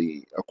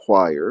freely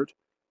acquired.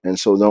 And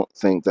so don't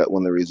think that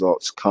when the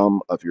results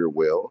come of your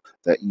will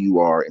that you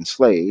are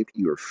enslaved,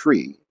 you are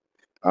free.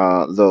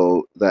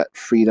 Though that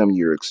freedom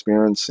you're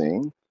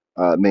experiencing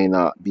may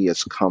not be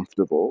as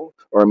comfortable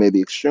or may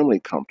be extremely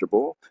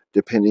comfortable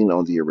depending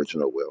on the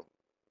original will.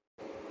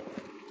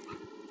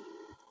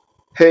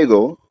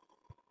 Hegel,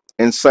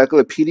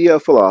 Encyclopedia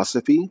of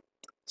Philosophy,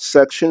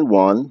 Section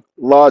 1,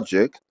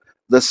 Logic,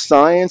 the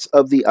science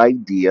of the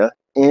idea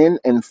in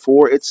and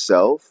for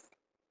itself,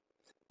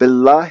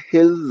 billahi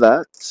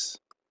الذات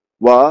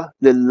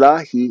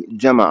ولله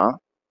جمع.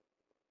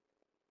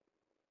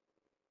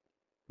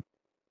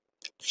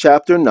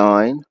 Chapter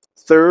 9,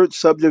 third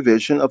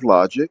subdivision of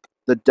logic,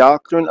 the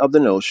doctrine of the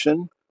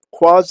notion,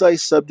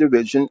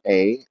 quasi-subdivision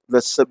A,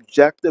 the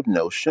subjective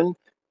notion,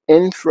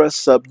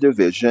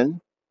 infra-subdivision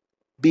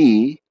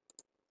B,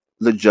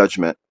 the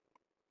judgment.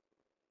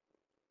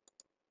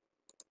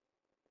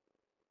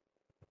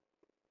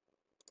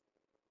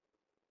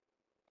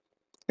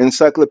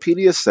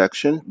 Encyclopedia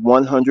section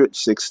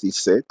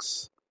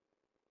 166.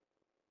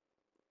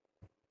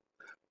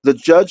 The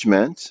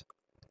judgment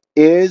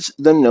is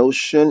the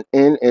notion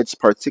in its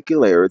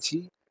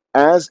particularity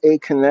as a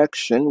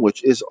connection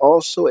which is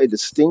also a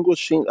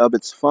distinguishing of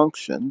its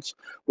functions,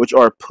 which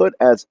are put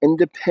as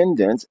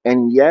independent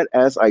and yet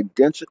as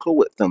identical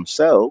with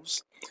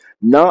themselves,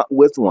 not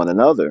with one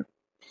another.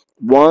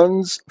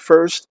 One's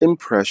first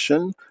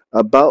impression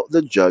about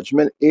the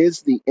judgment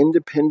is the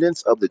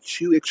independence of the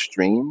two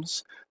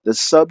extremes, the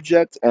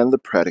subject and the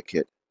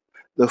predicate.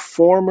 The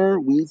former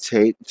we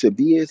take to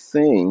be a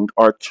thing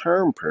or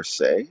term per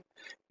se,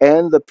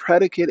 and the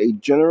predicate a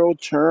general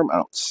term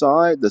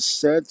outside the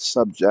said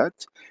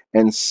subject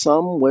and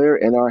somewhere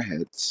in our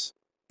heads.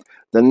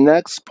 The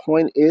next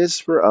point is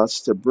for us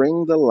to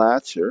bring the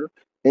latter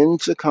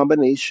into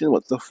combination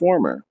with the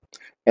former,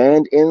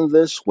 and in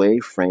this way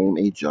frame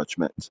a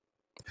judgment.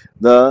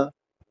 The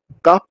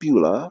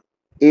copula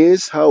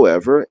is,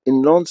 however,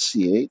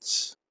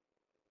 enunciates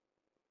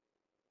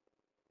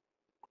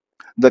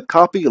the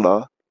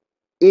copula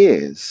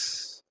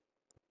is,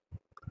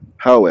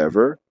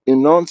 however,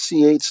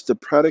 enunciates the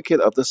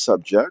predicate of the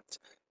subject,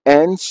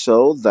 and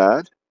so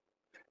that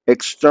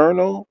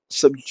external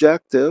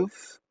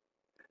subjective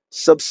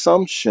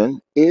subsumption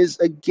is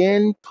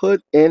again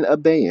put in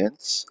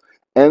abeyance,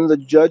 and the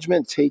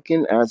judgment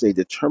taken as a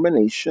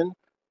determination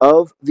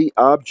of the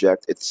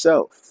object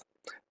itself.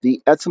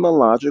 The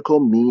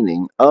etymological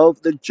meaning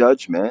of the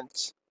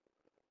judgment,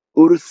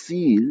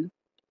 Urteil,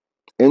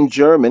 in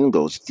German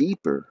goes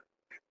deeper,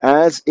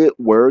 as it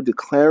were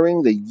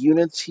declaring the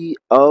unity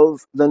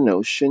of the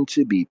notion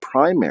to be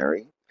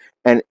primary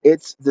and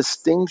its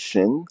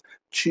distinction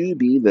to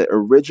be the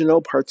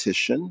original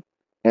partition,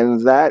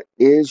 and that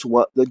is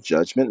what the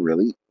judgment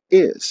really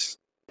is.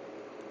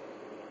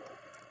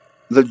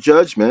 The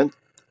judgment,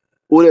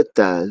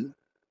 Urteil,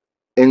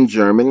 in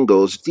German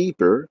goes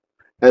deeper,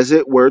 as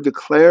it were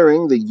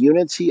declaring the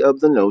unity of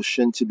the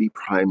notion to be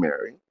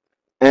primary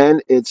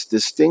and its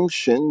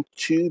distinction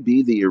to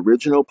be the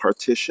original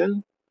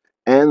partition,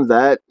 and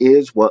that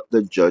is what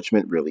the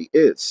judgment really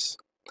is.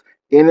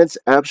 In its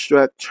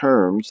abstract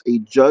terms, a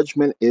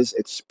judgment is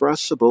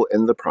expressible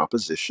in the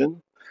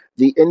proposition,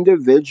 the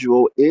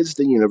individual is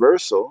the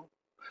universal.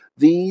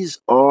 These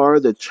are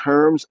the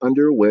terms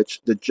under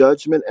which the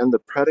judgment and the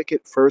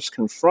predicate first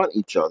confront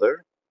each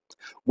other,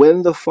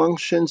 when the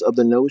functions of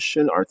the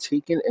notion are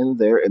taken in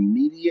their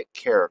immediate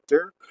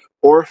character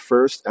or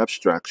first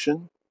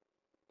abstraction.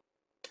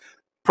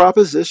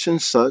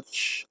 Propositions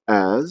such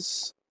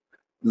as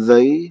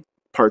the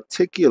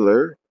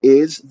particular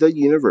is the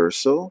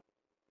universal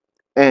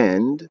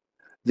and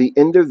the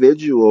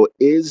individual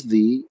is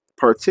the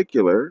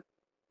particular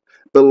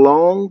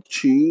belong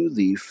to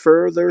the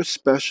further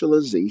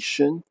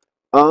specialization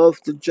of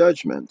the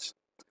judgment.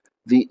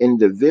 The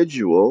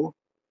individual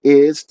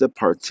is the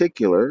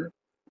particular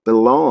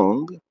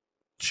belong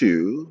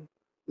to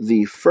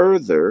the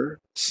further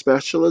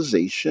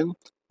specialization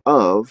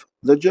of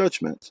the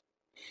judgment.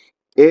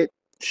 It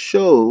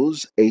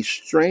shows a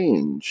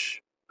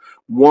strange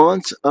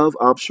want of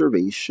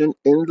observation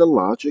in the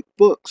logic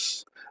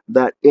books,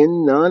 that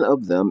in none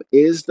of them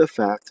is the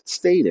fact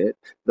stated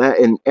that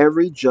in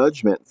every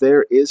judgment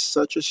there is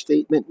such a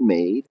statement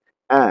made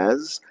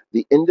as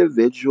the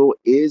individual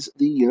is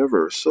the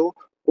universal,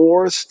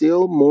 or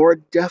still more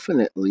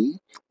definitely,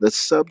 the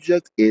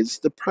subject is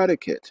the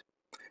predicate.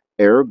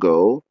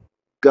 Ergo,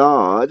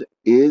 God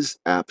is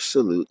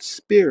absolute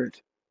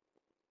spirit.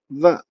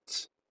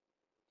 But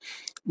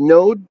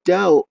no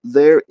doubt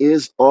there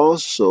is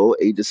also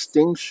a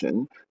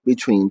distinction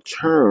between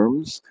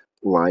terms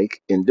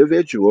like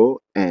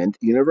individual and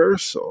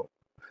universal,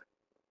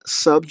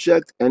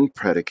 subject and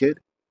predicate,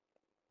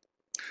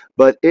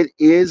 but it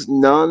is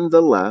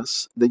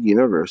nonetheless the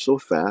universal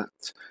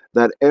fact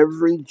that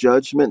every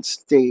judgment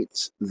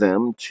states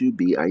them to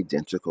be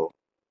identical.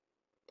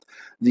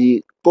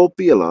 The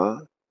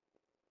copula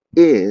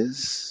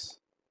is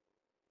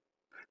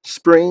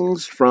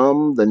springs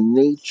from the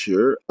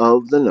nature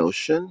of the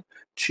notion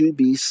to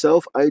be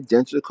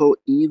self-identical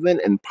even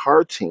in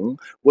parting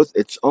with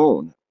its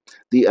own.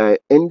 The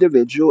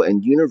individual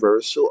and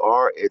universal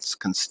are its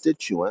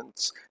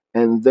constituents,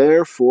 and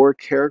therefore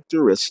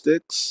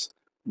characteristics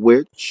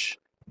which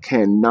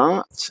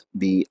cannot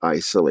be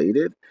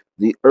isolated.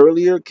 The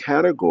earlier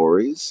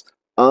categories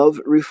of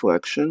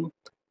reflection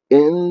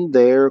in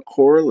their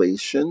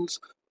correlations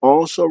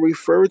also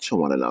refer to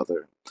one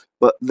another.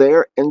 but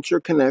their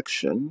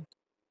interconnection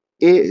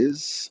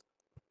is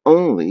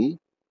only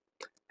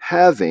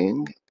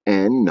having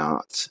and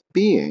not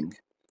being.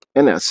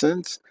 In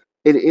essence,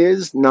 it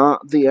is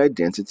not the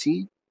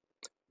identity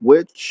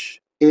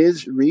which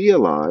is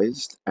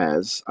realized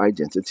as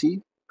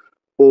identity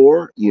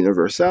or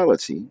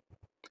universality.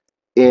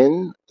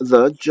 In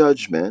the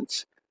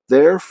judgment,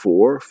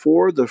 therefore,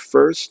 for the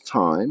first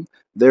time,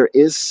 there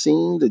is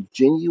seen the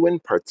genuine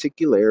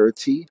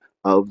particularity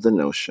of the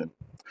notion.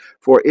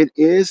 For it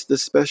is the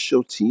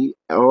specialty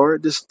or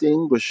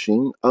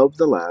distinguishing of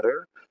the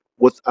latter,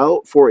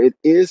 for it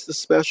is the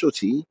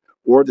specialty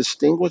or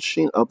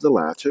distinguishing of the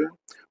latter,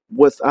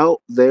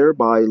 without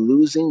thereby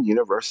losing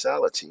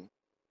universality.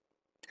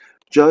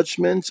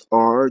 Judgments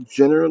are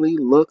generally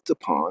looked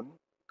upon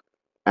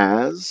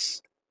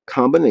as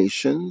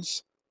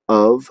combinations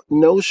of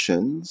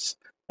notions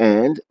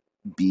and,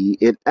 be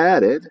it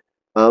added,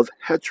 of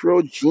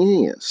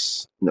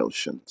heterogeneous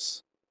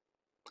notions.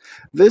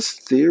 This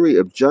theory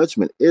of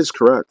judgment is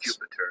correct.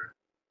 Jupiter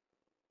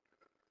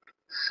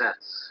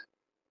sets.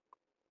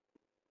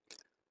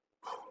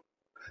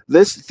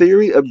 This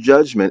theory of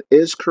judgment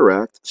is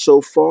correct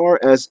so far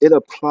as it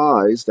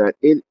applies that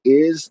it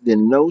is the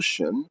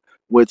notion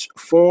which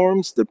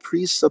forms the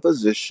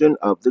presupposition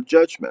of the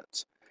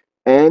judgment,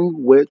 and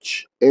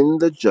which in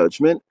the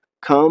judgment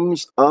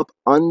comes up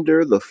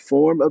under the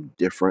form of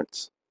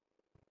difference.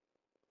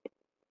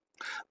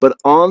 But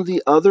on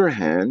the other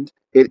hand,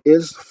 it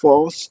is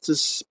false to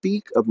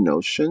speak of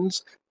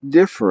notions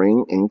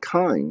differing in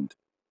kind.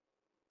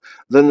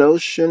 The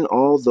notion,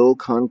 although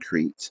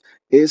concrete,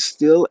 is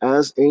still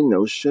as a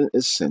notion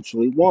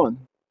essentially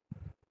one,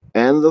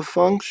 and the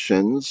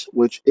functions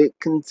which it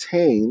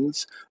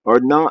contains are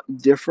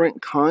not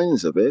different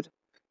kinds of it.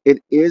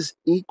 It is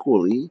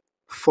equally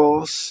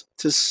false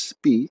to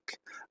speak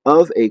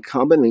of a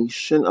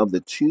combination of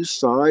the two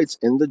sides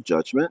in the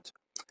judgment,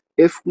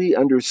 if we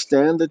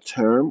understand the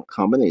term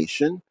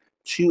combination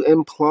to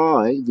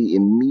imply the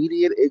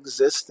immediate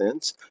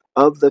existence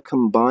of the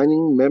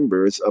combining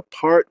members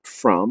apart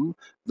from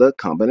the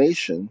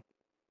combination.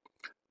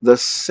 The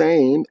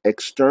same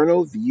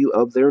external view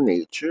of their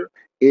nature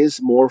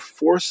is more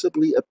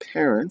forcibly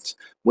apparent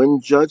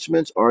when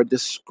judgments are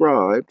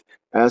described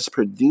as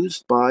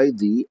produced by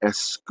the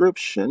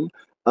ascription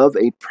of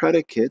a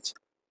predicate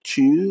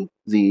to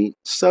the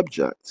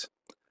subject.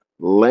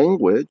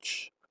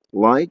 Language,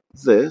 like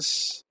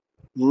this,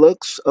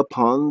 looks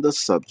upon the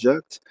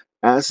subject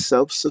as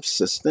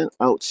self-subsistent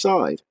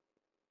outside,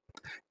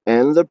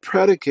 and the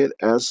predicate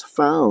as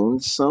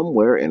found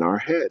somewhere in our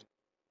head.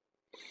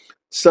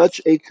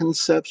 Such a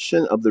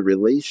conception of the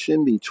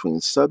relation between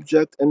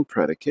subject and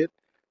predicate,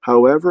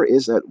 however,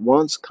 is at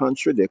once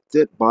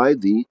contradicted by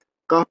the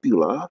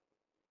copula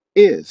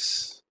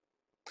is.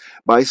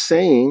 By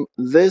saying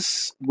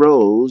this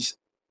rose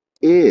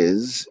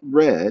is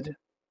red,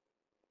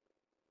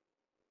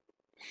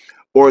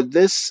 or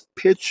this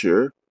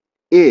picture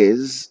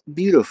is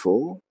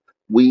beautiful,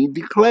 we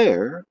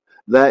declare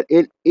that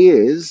it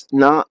is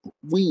not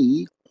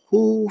we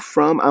who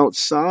from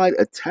outside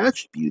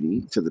attach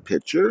beauty to the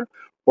picture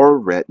or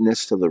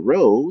redness to the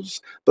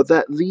rose, but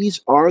that these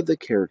are the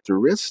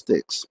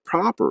characteristics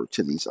proper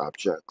to these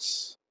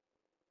objects.